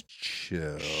kind of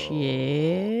chill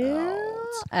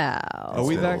out. Are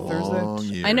we It's been back a Thursday? long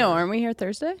year. I know. Aren't we here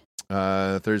Thursday?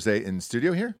 Thursday in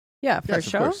studio here. Yeah, for Yes, a of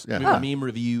show. course. Yeah. Meme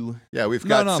review. Yeah, we've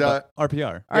got but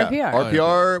RPR. RPR.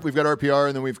 RPR. We've got RPR,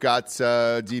 and then we've got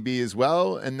DB as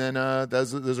well, and then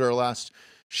those are our last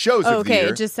shows of the Okay, year.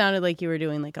 it just sounded like you were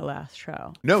doing like a last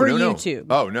show. No, for no. YouTube.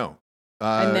 Oh no.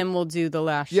 And then we'll do the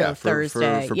last show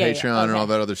Thursday. for Yeah, Patreon and all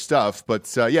that other stuff. But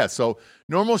so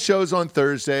normal shows on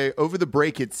Thursday. Over the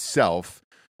break itself,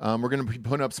 we're going to be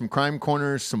putting up some Crime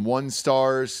Corners, some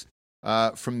 1-stars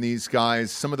from these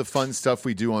guys. Some of the fun stuff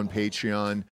we do on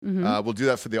Patreon. We'll do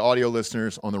that for the audio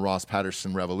listeners on the Ross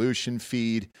Patterson Revolution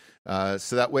feed.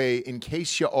 So that way, in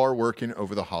case you are working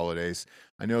over the holidays,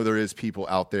 I know there is people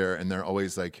out there, and they're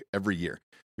always like every year.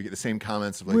 We get the same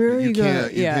comments of like, Where are you you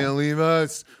can't leave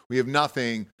us. We have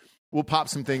nothing. We'll pop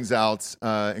some things out,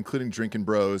 including Drinking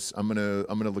Bros. I'm gonna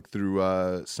look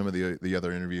through some of the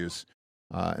other interviews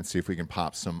and see if we can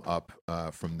pop some up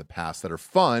from the past that are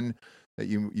fun that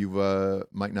you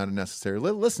might not have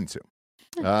necessarily listened to.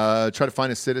 Try to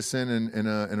find a citizen in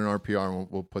an RPR, and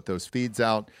we'll put those feeds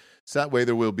out. So that way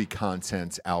there will be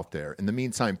content out there. In the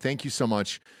meantime, thank you so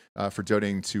much for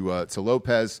donating to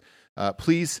Lopez.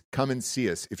 Please come and see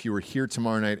us if you are here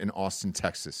tomorrow night in Austin,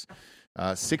 Texas.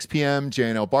 6 p.m.,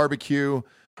 J&L Barbecue,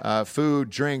 food,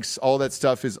 drinks, all that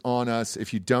stuff is on us.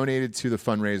 If you donated to the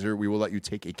fundraiser, we will let you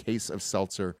take a case of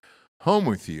seltzer home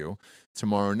with you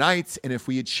tomorrow night. And if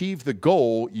we achieve the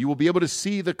goal, you will be able to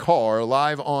see the car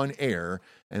live on air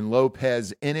and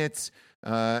Lopez in it.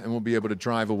 And we'll be able to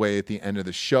drive away at the end of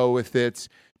the show with it.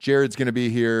 Jared's going to be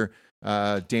here.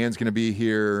 Dan's going to be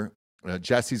here.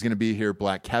 Jesse's going to be here.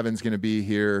 Black Kevin's going to be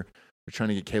here. We're trying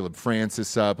to get Caleb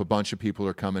Francis up. A bunch of people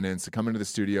are coming in. So come into the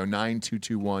studio,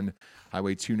 9221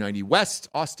 Highway 290 West,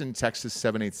 Austin, Texas,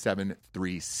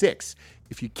 78736.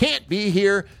 If you can't be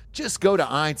here, just go to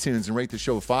iTunes and rate the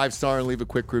show a 5-star and leave a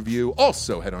quick review.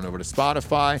 Also, head on over to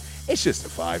Spotify. It's just a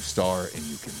 5-star, and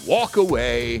you can walk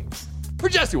away. For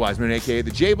Jesse Wiseman, a.k.a.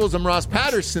 The Jables, I'm Ross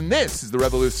Patterson. This is The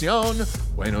Revolucion.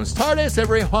 Buenos tardes,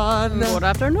 everyone. Good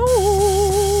afternoon.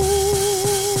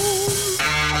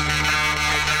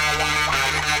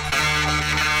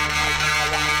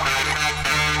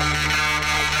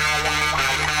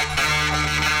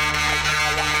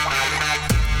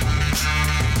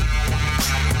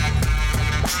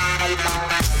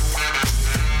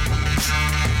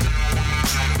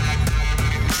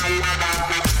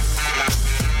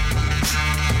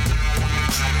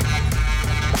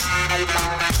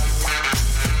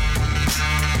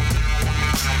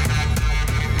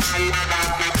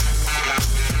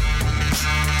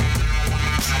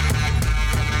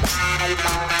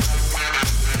 Bye.